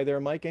zooming by there,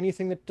 Mike.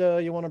 Anything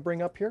that you want to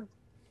bring up here?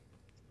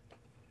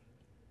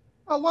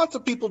 Lots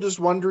of people just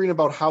wondering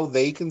about how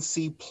they can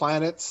see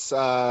planets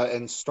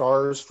and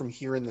stars from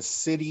here in the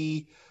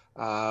city.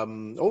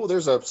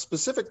 There's a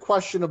specific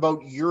question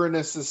about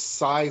Uranus's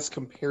size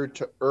compared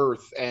to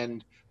Earth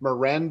and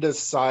Miranda's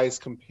size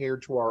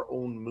compared to our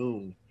own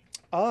moon.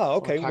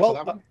 Want Okay. to tackle Well,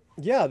 that one?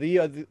 yeah,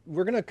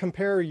 we're going to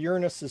compare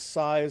Uranus's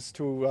size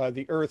to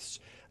the Earth's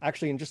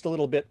actually in just a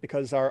little bit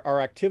because our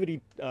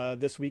activity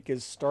this week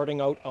is starting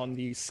out on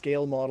the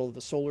scale model of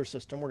the solar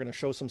system. We're going to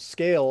show some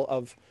scale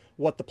of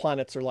what the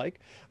planets are like.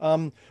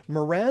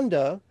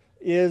 Miranda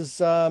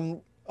is a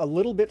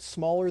little bit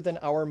smaller than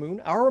our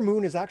moon. Our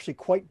moon is actually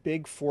quite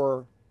big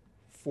for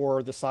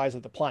the size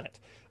of the planet.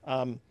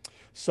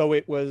 So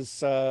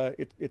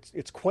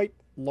it's quite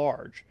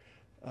large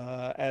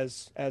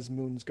as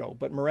moons go.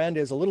 But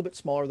Miranda is a little bit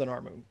smaller than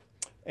our moon.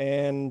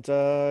 And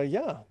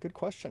yeah, good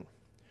question.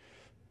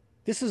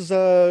 This is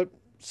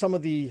some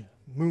of the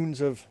moons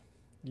of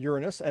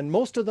Uranus, and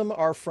most of them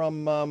are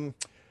from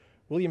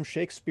William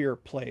Shakespeare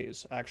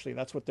plays. Actually,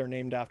 that's what they're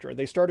named after.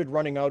 They started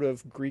running out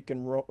of Greek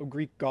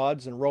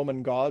gods and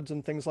Roman gods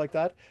and things like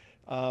that.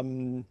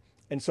 And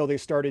so they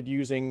started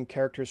using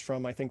characters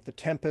from, I think, The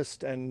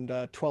Tempest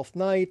and Twelfth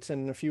Night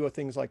and a few of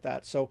things like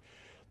that. So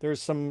there's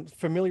some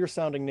familiar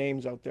sounding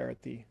names out there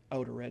at the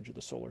outer edge of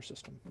the solar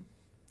system.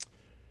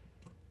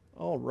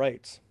 All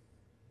right.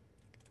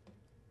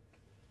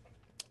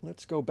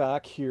 Let's go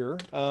back here.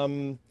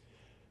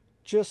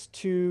 Just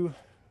to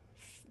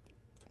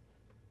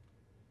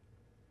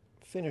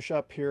finish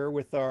up here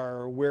with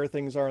our where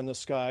things are in the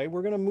sky,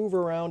 we're going to move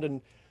around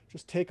and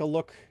just take a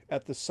look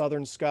at the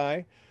southern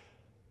sky.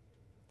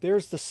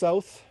 There's the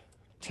south.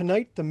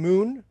 Tonight, the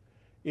moon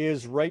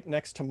is right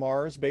next to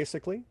Mars,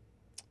 basically.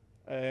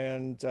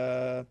 And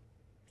so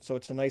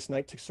it's a nice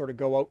night to sort of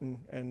go out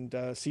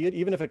and see it.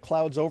 Even if it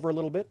clouds over a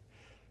little bit,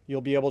 you'll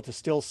be able to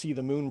still see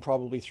the moon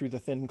probably through the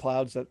thin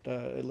clouds that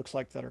it looks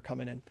like that are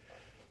coming in.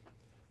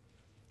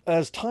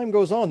 As time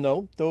goes on,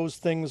 though, those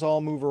things all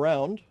move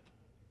around.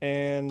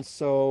 And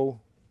so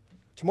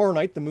tomorrow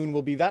night, the moon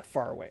will be that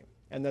far away.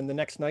 And then the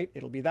next night,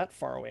 it'll be that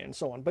far away, and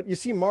so on. But you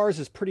see, Mars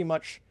is pretty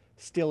much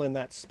still in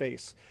that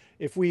space.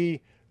 If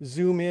we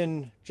zoom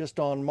in just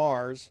on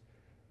Mars,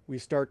 we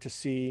start to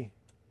see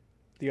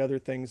the other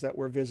things that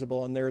were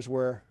visible. And there's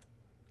where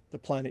the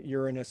planet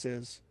Uranus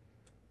is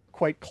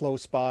quite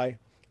close by.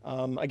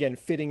 Again,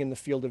 fitting in the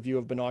field of view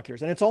of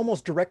binoculars, and it's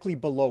almost directly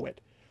below it.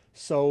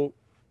 So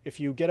if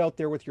you get out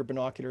there with your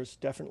binoculars,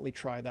 definitely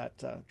try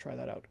that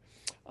out.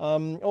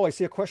 Oh, I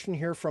see a question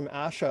here from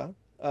Asha.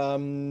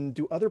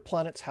 Do other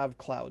planets have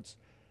clouds?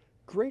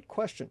 Great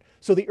question.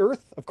 So the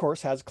Earth, of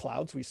course, has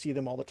clouds. We see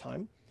them all the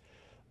time.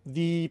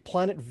 The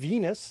planet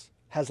Venus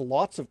has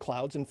lots of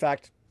clouds. In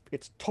fact,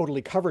 it's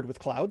totally covered with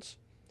clouds.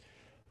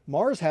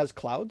 Mars has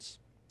clouds.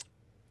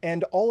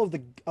 And all of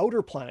the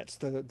outer planets,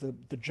 the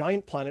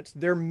giant planets,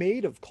 they're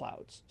made of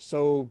clouds.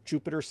 So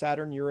Jupiter,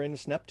 Saturn,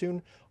 Uranus,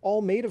 Neptune,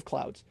 all made of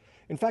clouds.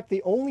 In fact,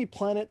 the only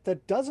planet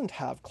that doesn't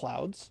have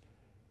clouds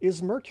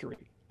is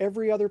Mercury.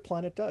 Every other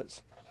planet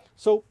does.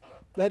 So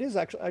that is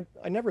actually,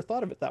 I never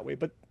thought of it that way,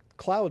 but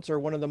clouds are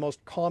one of the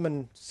most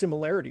common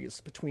similarities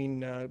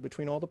between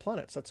all the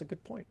planets. That's a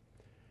good point.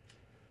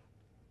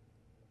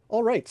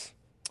 All right,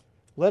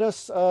 let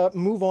us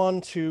move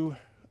on to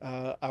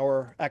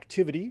our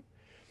activity.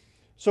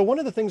 So one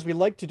of the things we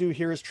like to do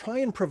here is try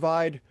and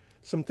provide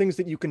some things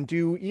that you can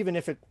do even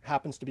if it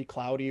happens to be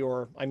cloudy,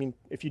 or, I mean,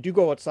 if you do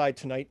go outside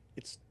tonight,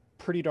 it's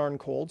pretty darn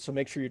cold, so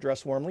make sure you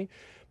dress warmly.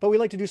 But we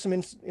like to do some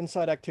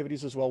inside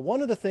activities as well.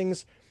 One of the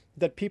things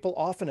that people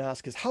often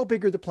ask is, how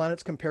big are the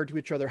planets compared to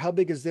each other? How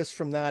big is this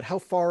from that? How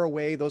far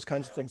away? Those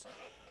kinds of things.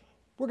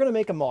 We're going to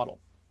make a model.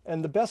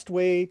 And the best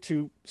way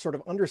to sort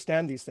of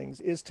understand these things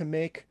is to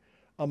make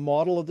a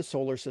model of the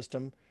solar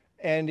system,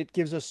 and it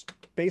gives us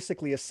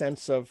basically a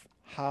sense of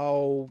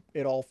how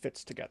it all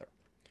fits together.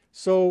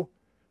 So,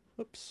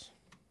 oops.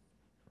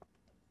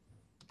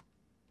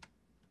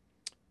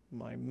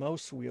 My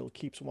mouse wheel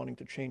keeps wanting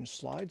to change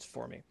slides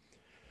for me.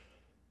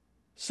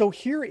 So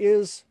here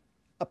is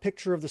a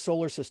picture of the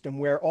solar system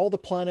where all the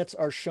planets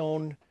are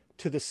shown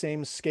to the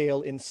same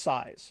scale in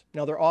size.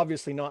 Now, they're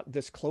obviously not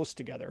this close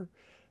together,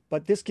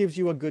 but this gives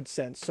you a good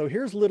sense. So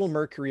here's little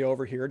Mercury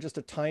over here, just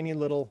a tiny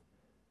little,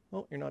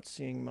 oh, you're not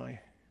seeing my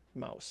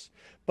mouse.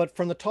 But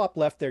from the top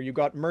left there, you've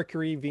got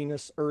Mercury,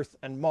 Venus, Earth,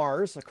 and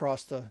Mars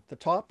across the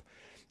top.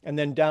 And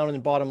then down in the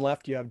bottom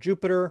left, you have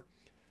Jupiter,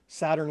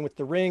 Saturn with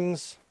the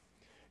rings,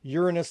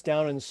 Uranus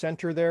down in the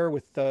center there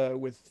with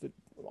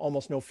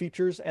almost no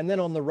features. And then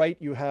on the right,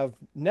 you have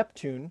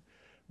Neptune,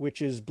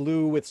 which is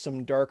blue with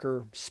some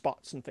darker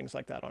spots and things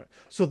like that on it.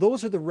 So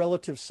those are the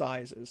relative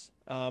sizes.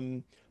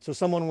 So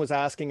someone was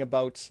asking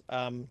about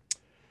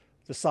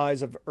the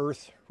size of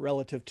Earth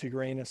relative to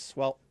Uranus.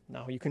 Well,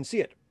 now you can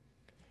see it.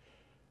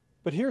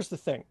 But here's the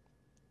thing.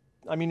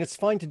 I mean, it's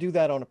fine to do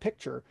that on a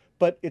picture,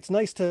 but it's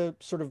nice to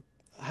sort of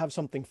have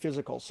something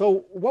physical.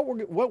 So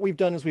what we've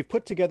done is we've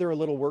put together a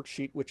little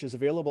worksheet, which is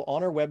available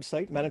on our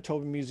website,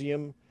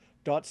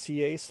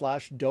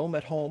 manitobamuseum.ca/dome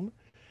at home.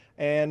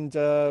 And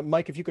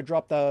Mike, if you could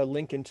drop the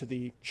link into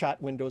the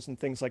chat windows and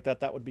things like that,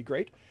 that would be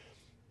great.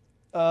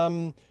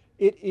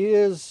 It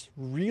is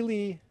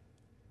really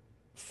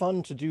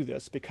fun to do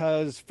this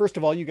because, first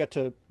of all, you get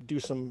to do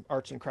some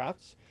arts and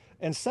crafts.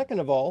 And second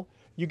of all,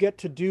 you get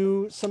to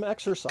do some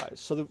exercise.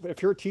 So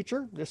if you're a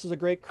teacher, this is a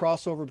great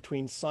crossover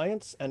between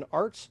science and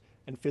arts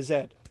and phys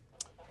ed.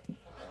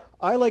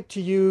 I like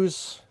to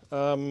use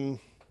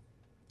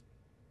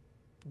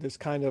this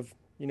kind of,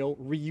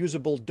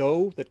 reusable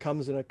dough that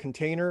comes in a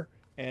container,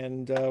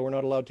 and we're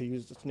not allowed to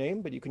use its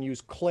name, but you can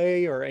use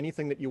clay or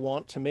anything that you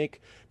want to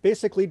make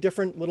basically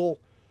different little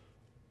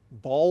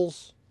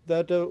balls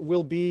that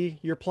will be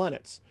your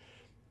planets.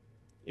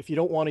 If you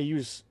don't want to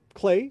use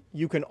clay,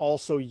 you can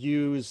also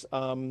use,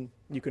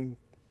 you can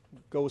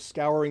go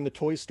scouring the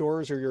toy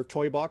stores or your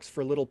toy box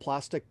for little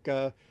plastic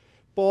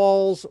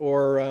balls,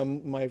 or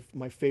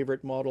my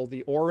favorite model,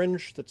 the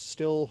orange, that's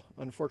still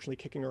unfortunately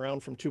kicking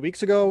around from 2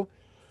 weeks ago.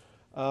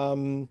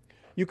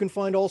 You can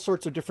find all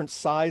sorts of different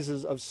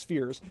sizes of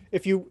spheres.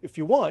 If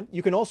you want,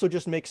 you can also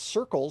just make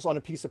circles on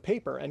a piece of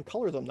paper and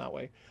color them that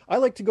way. I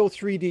like to go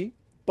 3D,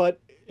 but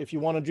if you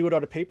want to do it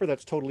out of paper,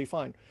 that's totally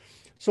fine.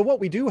 So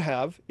what we do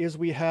have is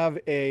we have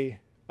a,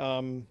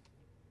 let's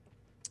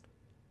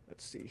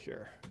see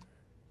here.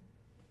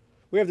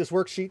 We have this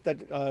worksheet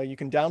that you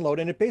can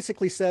download, and it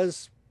basically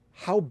says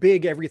how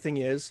big everything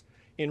is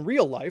in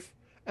real life,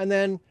 and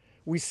then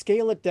we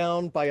scale it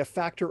down by a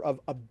factor of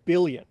 1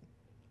 billion.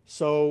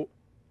 So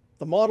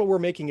the model we're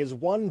making is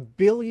 1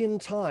 billion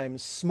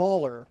times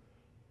smaller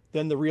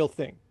than the real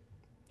thing.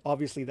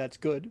 Obviously, that's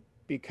good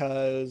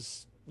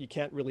because you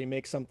can't really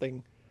make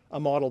a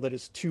model that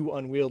is too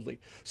unwieldy.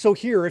 So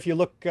here, if you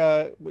look,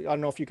 I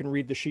don't know if you can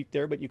read the sheet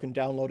there, but you can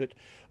download it.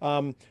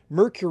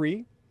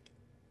 Mercury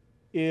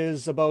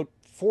is about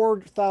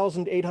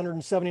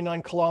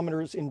 4,879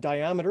 kilometers in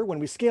diameter. When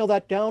we scale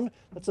that down,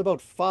 that's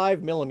about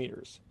 5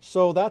 millimeters.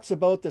 So that's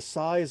about the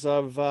size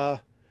of,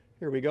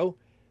 here we go,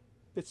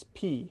 it's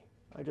P.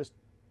 I just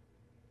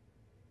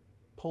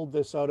pulled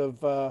this out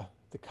of the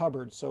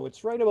cupboard. So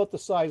it's right about the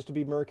size to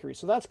be Mercury.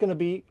 So that's going to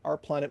be our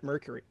planet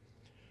Mercury.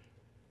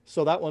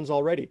 So that one's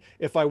all ready.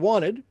 If I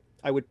wanted,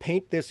 I would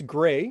paint this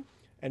gray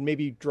and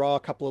maybe draw a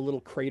couple of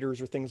little craters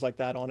or things like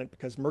that on it,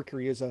 because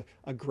Mercury is a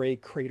gray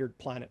cratered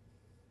planet.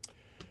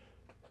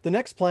 The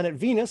next planet,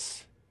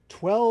 Venus,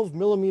 12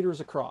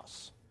 millimeters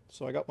across.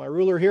 So I got my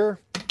ruler here.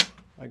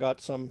 I got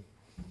some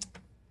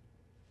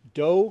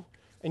dough,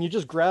 and you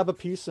just grab a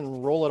piece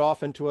and roll it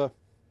off into a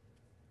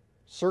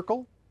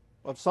circle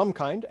of some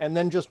kind, and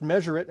then just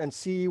measure it and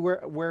see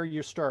where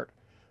you start.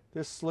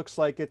 This looks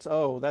like it's,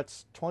 oh,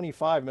 that's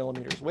 25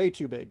 millimeters, way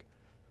too big.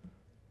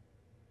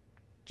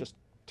 Just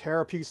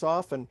tear a piece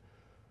off and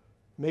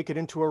make it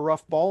into a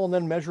rough ball and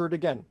then measure it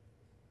again.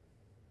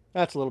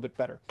 That's a little bit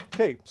better.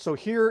 Okay, so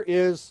here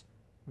is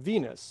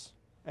Venus.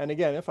 And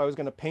again, if I was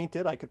going to paint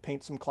it, I could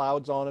paint some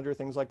clouds on it or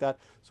things like that.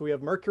 So we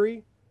have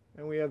Mercury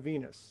and we have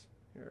Venus.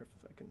 Here,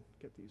 if I can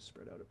get these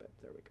spread out a bit.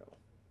 There we go.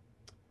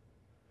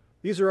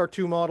 These are our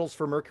two models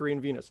for Mercury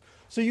and Venus.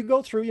 So you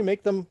go through, you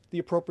make them the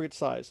appropriate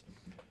size.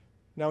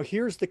 Now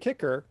here's the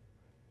kicker.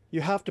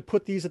 You have to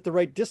put these at the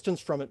right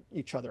distance from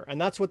each other. And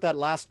that's what that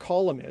last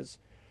column is.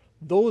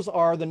 Those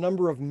are the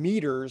number of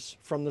meters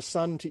from the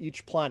sun to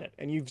each planet.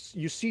 And you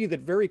see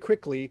that very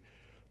quickly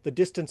the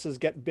distances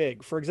get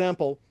big. For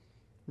example,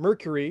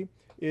 Mercury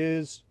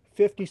is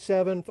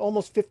 57,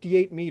 almost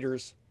 58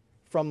 meters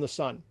from the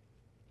sun.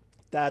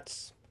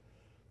 That's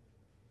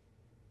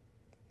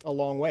a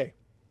long way.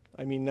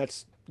 I mean,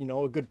 that's,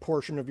 a good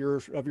portion of your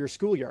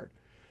schoolyard.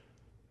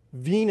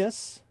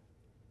 Venus,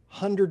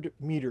 100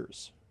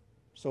 meters.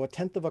 So a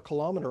tenth of a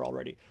kilometer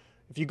already.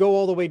 If you go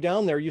all the way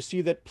down there, you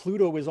see that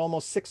Pluto is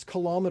almost 6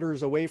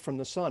 kilometers away from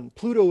the sun.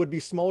 Pluto would be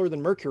smaller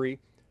than Mercury,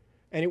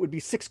 and it would be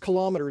 6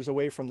 kilometers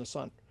away from the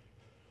sun.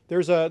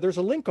 There's a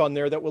link on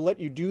there that will let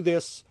you do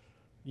this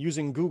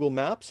using Google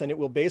Maps, and it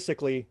will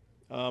basically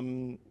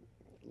tell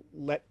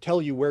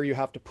you where you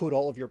have to put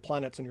all of your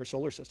planets in your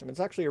solar system. It's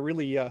actually a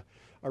really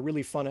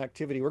fun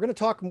activity. We're going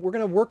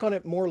to work on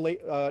it more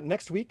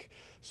next week.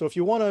 So if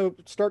you want to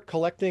start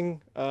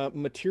collecting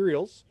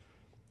materials,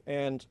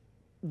 and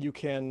you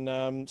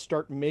can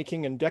start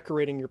making and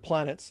decorating your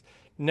planets.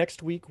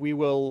 Next week, we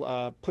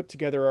will put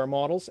together our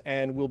models,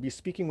 and we'll be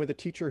speaking with a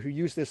teacher who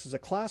used this as a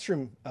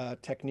classroom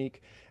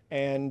technique,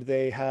 and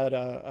they had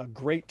a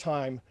great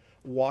time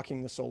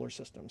walking the solar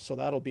system. So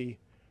that'll be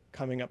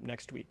coming up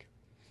next week.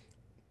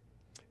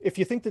 If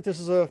you think that this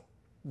is a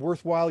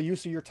worthwhile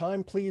use of your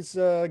time, please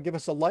give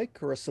us a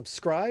like or a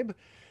subscribe.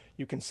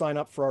 You can sign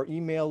up for our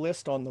email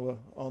list on the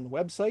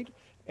website.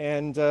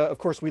 And of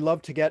course, we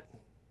love to get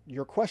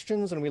your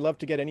questions, and we love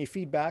to get any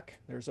feedback.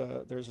 There's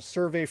a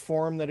survey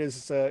form that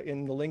is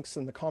in the links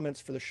in the comments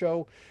for the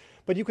show.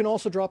 But you can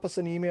also drop us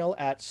an email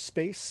at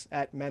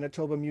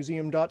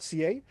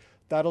space@manitobamuseum.ca.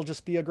 That'll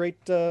just be a great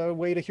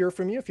way to hear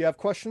from you. If you have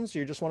questions,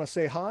 you just want to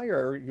say hi,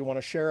 or you want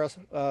to share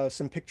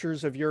some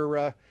pictures of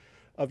your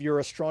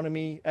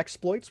astronomy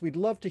exploits, we'd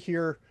love to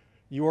hear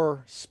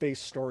your space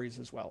stories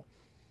as well.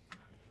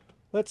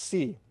 Let's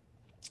see.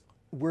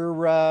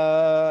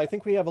 I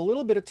think we have a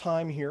little bit of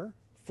time here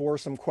for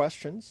some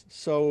questions.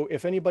 So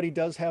if anybody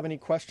does have any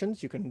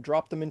questions, you can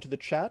drop them into the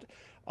chat.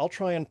 I'll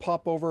try and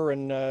pop over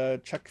and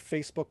check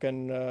Facebook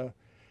and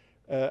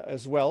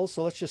as well.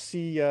 So let's just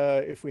see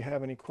if we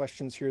have any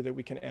questions here that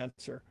we can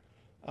answer.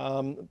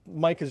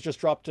 Mike has just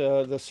dropped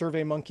the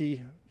Survey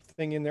Monkey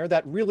thing in there.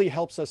 That really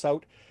helps us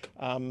out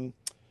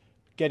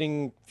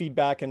getting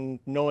feedback and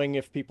knowing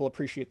if people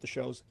appreciate the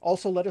shows.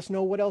 Also, let us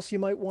know what else you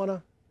might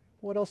want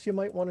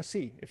to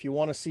see. If you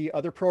want to see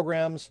other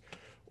programs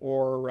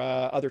or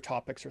other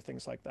topics or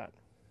things like that.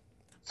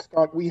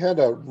 Scott, we had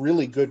a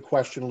really good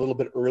question a little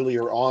bit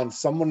earlier on.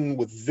 Someone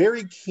with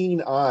very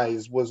keen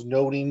eyes was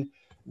noting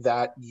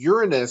that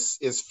Uranus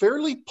is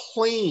fairly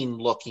plain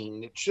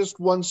looking. It's just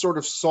one sort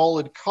of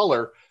solid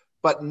color,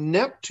 but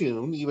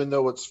Neptune, even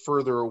though it's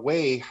further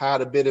away,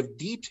 had a bit of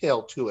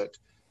detail to it.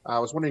 I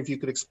was wondering if you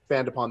could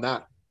expand upon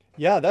that.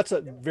 Yeah, that's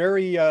a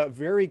very,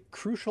 very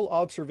crucial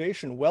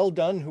observation. Well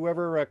done,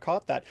 whoever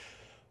caught that.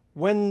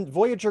 When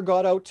Voyager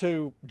got out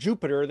to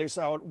Jupiter, they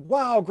saw,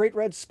 wow, great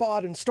red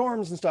spot and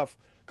storms and stuff.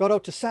 Got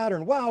out to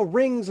Saturn, wow,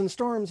 rings and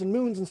storms and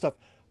moons and stuff.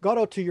 Got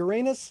out to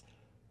Uranus,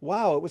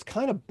 wow, it was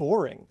kind of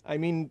boring. I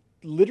mean,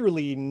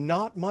 literally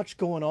not much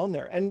going on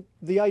there. And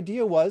the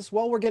idea was,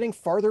 well, we're getting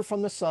farther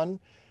from the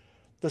sun.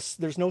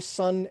 There's no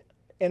sun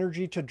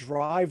energy to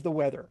drive the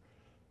weather.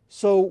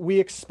 So we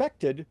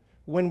expected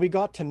when we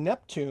got to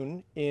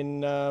Neptune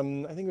in,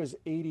 I think it was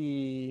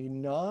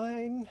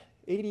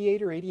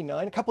 88 or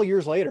 89, a couple of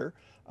years later,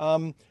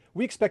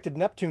 we expected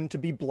Neptune to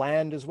be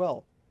bland as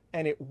well.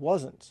 And it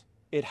wasn't.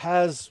 It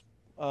has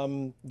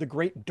the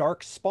great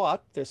dark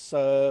spot, this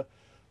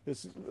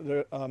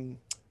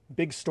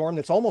big storm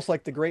that's almost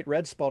like the great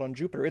red spot on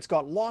Jupiter. It's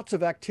got lots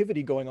of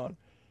activity going on.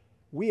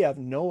 We have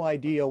no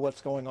idea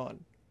what's going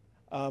on.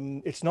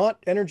 It's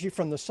not energy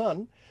from the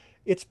sun.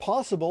 It's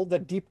possible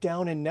that deep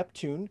down in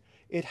Neptune,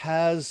 it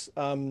has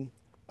a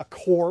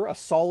core, a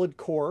solid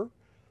core,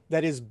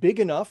 that is big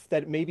enough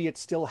that maybe it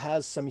still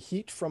has some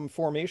heat from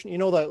formation. You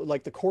know,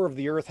 like the core of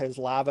the Earth has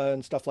lava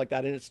and stuff like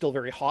that, and it's still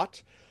very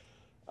hot.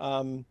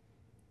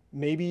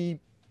 Maybe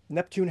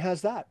Neptune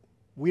has that.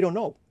 We don't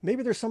know.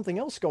 Maybe there's something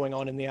else going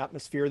on in the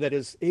atmosphere that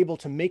is able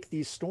to make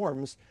these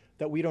storms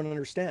that we don't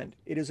understand.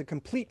 It is a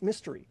complete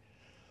mystery.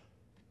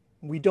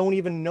 We don't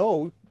even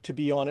know, to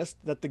be honest,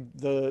 that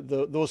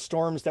those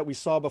storms that we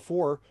saw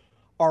before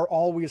are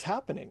always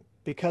happening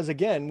because,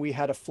 again, we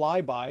had a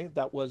flyby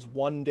that was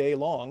 1 day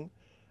long,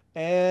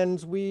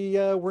 and we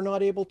were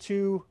not able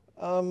to,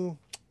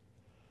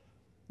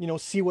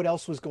 see what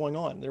else was going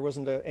on. There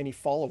wasn't any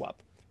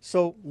follow-up.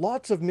 So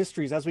lots of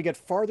mysteries. As we get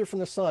farther from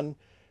the sun,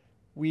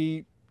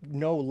 we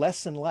know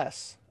less and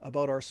less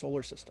about our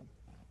solar system.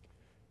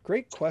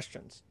 Great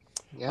questions.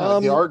 Yeah,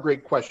 they Um, are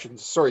great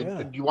questions. Sorry,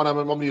 yeah. do you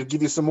want me to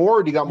give you some more,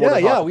 or do you got more Yeah, to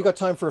yeah, talk we about? got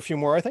time for a few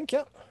more, I think.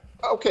 Yeah.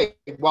 Okay,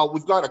 well,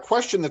 we've got a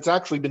question that's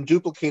actually been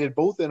duplicated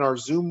both in our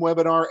Zoom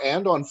webinar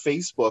and on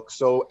Facebook.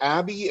 So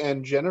Abby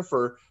and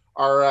Jennifer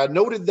are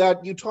noted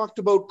that you talked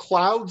about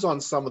clouds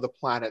on some of the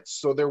planets.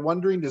 So they're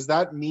wondering, does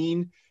that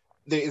mean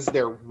is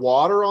there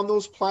water on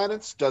those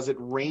planets? Does it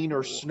rain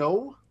or Oh,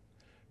 snow?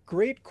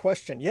 great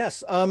question.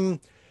 Yes.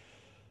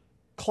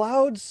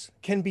 Clouds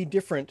can be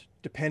different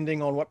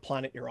depending on what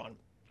planet you're on.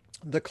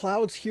 The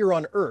clouds here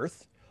on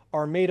Earth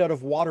are made out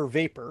of water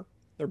vapor.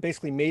 They're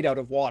basically made out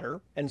of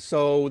water, and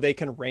so they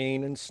can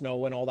rain and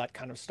snow and all that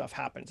kind of stuff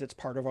happens. It's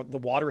part of the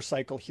water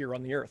cycle here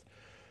on the Earth.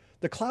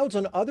 The clouds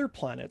on other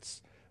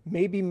planets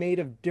may be made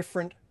of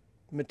different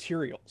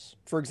materials.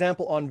 For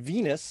example, on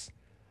Venus,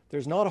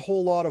 there's not a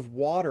whole lot of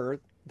water.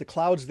 The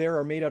clouds there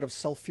are made out of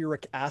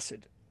sulfuric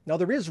acid. Now,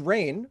 there is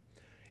rain,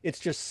 it's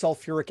just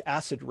sulfuric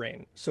acid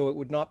rain. So it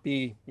would not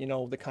be,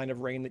 the kind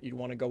of rain that you'd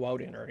want to go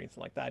out in or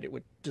anything like that. It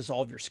would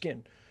dissolve your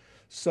skin.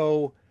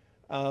 So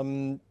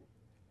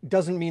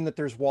doesn't mean that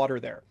there's water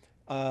there.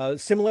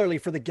 Similarly,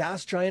 for the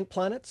gas giant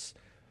planets,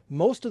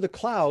 most of the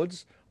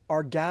clouds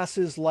are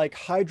gases like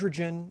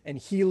hydrogen and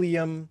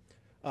helium,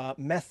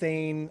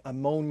 methane,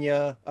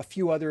 ammonia, a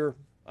few other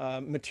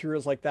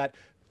materials like that.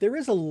 There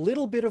is a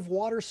little bit of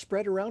water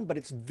spread around, but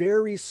it's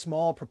very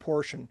small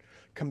proportion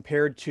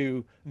compared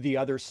to the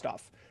other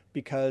stuff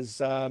because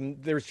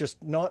there's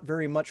just not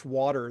very much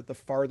water the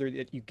farther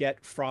that you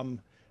get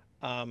from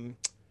um,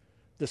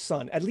 the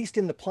sun, at least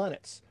in the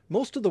planets.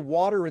 Most of the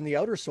water in the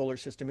outer solar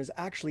system is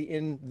actually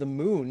in the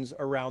moons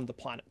around the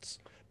planets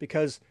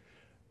because,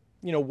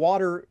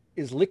 water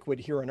is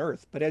liquid here on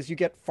Earth, but as you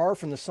get far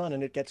from the sun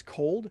and it gets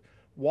cold,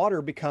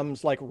 water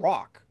becomes like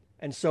rock.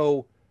 And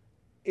so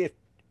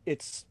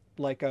it's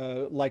like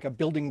a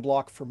building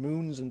block for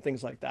moons and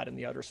things like that in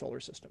the outer solar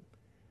system.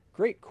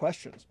 Great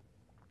questions.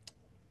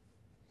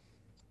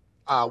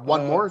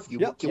 One more, if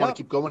Yeah, you want to yeah,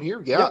 keep going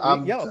here. Yeah.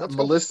 yeah, let's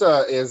go.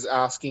 Melissa is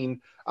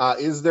asking,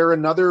 is there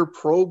another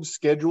probe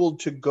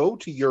scheduled to go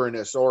to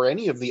Uranus or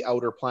any of the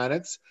outer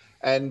planets?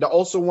 And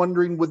also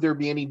wondering, would there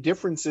be any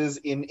differences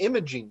in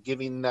imaging,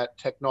 given that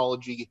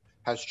technology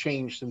has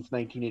changed since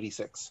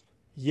 1986?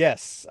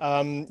 Yes,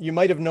 you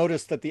might have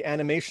noticed that the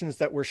animations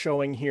that we're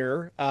showing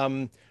here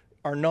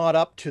are not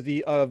up to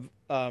the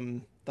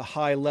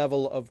high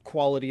level of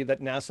quality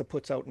that NASA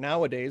puts out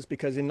nowadays.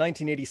 Because in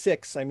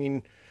 1986, I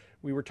mean,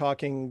 we were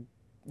talking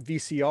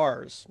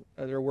VCRs.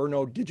 There were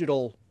no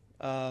digital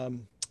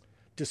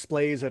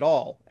displays at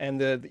all,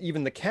 and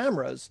even the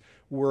cameras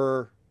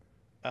were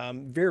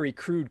very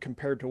crude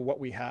compared to what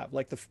we have.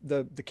 Like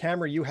the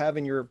camera you have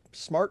in your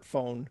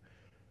smartphone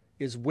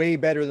is way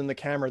better than the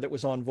camera that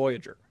was on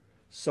Voyager.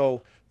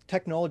 So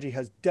technology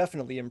has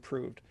definitely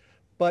improved,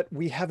 but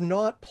we have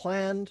not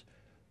planned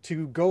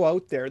to go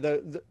out there.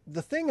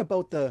 The thing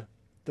about the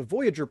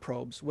Voyager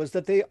probes was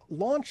that they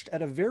launched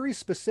at a very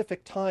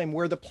specific time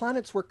where the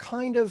planets were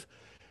kind of,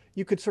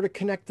 you could sort of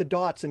connect the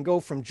dots and go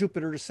from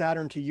Jupiter to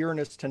Saturn to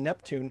Uranus to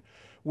Neptune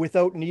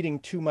without needing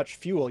too much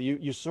fuel.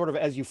 You sort of,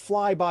 as you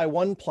fly by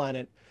one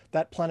planet,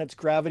 that planet's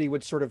gravity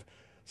would sort of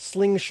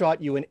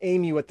slingshot you and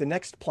aim you at the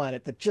next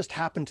planet that just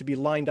happened to be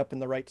lined up in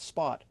the right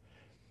spot.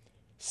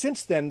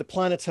 Since then, the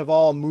planets have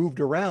all moved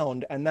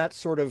around, and that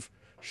sort of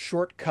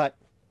shortcut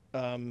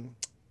um,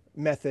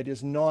 method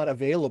is not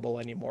available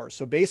anymore.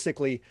 So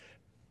basically,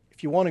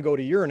 if you want to go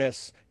to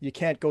Uranus, you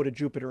can't go to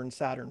Jupiter and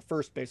Saturn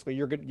first. Basically,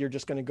 you're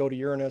just going to go to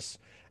Uranus,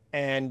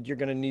 and you're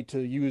going to need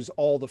to use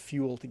all the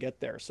fuel to get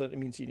there. So it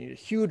means you need a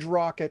huge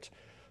rocket.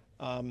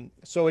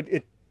 So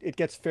it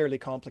gets fairly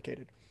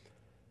complicated.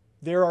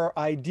 There are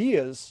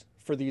ideas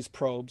for these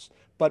probes,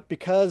 but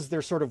because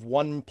they're sort of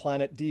one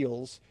planet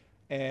deals,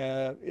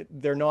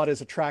 they're not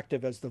as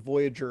attractive as the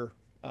Voyager.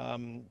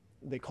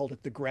 They called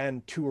it the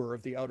Grand Tour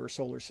of the outer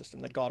solar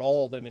system that got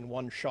all of them in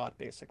one shot,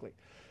 basically.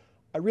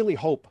 I really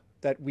hope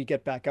that we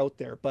get back out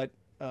there, but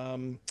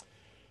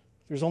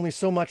there's only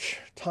so much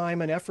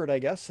time and effort, I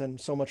guess, and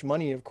so much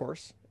money, of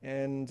course,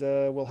 and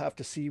we'll have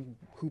to see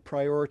who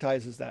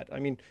prioritizes that. I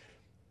mean,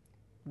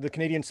 the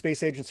Canadian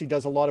Space Agency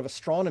does a lot of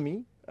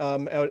astronomy,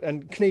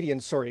 and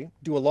Canadians, sorry,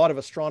 do a lot of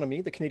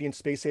astronomy. The Canadian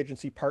Space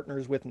Agency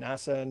partners with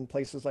NASA and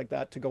places like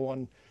that to go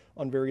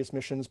on various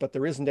missions, but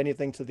there isn't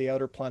anything to the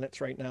outer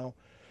planets right now.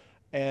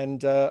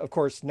 And of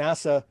course,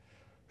 NASA,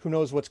 who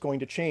knows what's going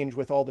to change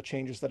with all the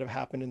changes that have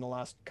happened in the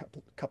last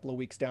couple of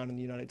weeks down in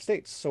the United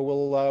States. So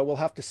we'll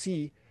have to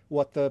see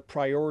what the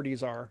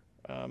priorities are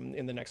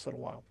in the next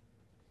little while.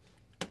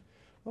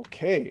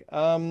 Okay,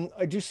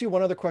 I do see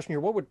one other question here.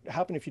 What would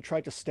happen if you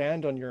tried to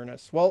stand on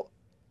Uranus? Well,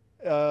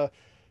 uh,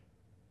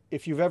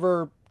 if you've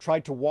ever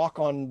tried to walk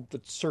on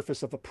the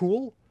surface of a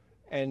pool,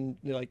 and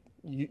like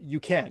you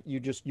can't.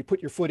 You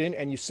put your foot in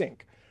and you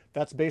sink.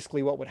 That's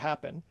basically what would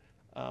happen.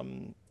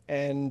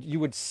 And you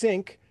would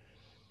sink,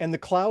 and the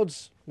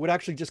clouds would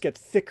actually just get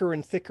thicker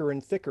and thicker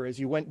and thicker as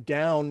you went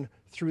down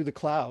through the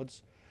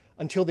clouds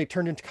until they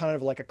turned into kind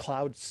of like a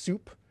cloud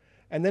soup.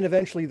 And then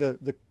eventually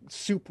the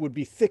soup would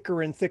be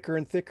thicker and thicker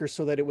and thicker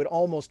so that it would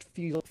almost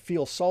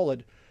feel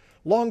solid.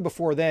 Long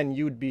before then,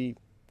 you'd be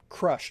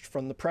crushed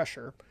from the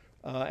pressure,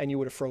 and you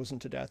would have frozen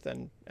to death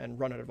and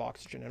run out of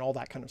oxygen and all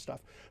that kind of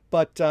stuff.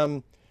 But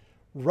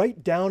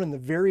right down in the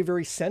very,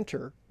 very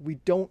center, we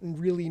don't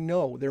really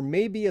know. There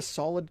may be a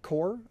solid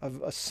core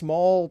of a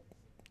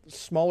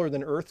smaller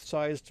than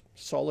Earth-sized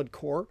solid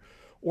core,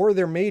 or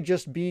there may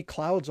just be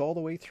clouds all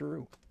the way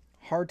through.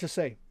 Hard to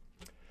say.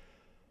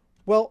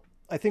 Well,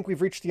 I think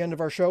we've reached the end of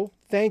our show.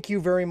 Thank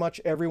you very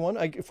much, everyone.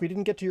 If we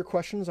didn't get to your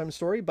questions, I'm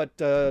sorry, but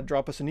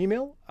drop us an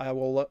email. I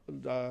will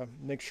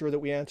make sure that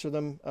we answer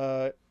them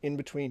in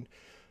between.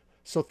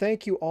 So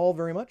thank you all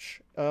very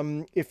much.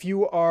 If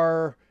you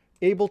are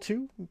able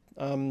to,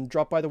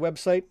 drop by the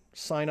website,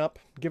 sign up,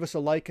 give us a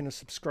like and a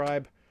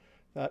subscribe.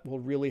 That will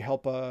really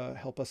help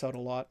us out a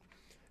lot.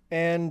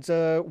 And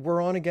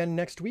we're on again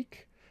next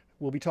week.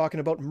 We'll be talking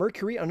about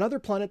Mercury, another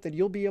planet that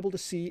you'll be able to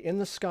see in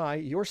the sky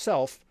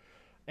yourself,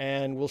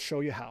 and we'll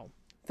show you how.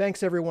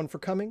 Thanks everyone for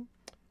coming,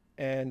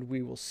 and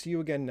we will see you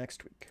again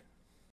next week.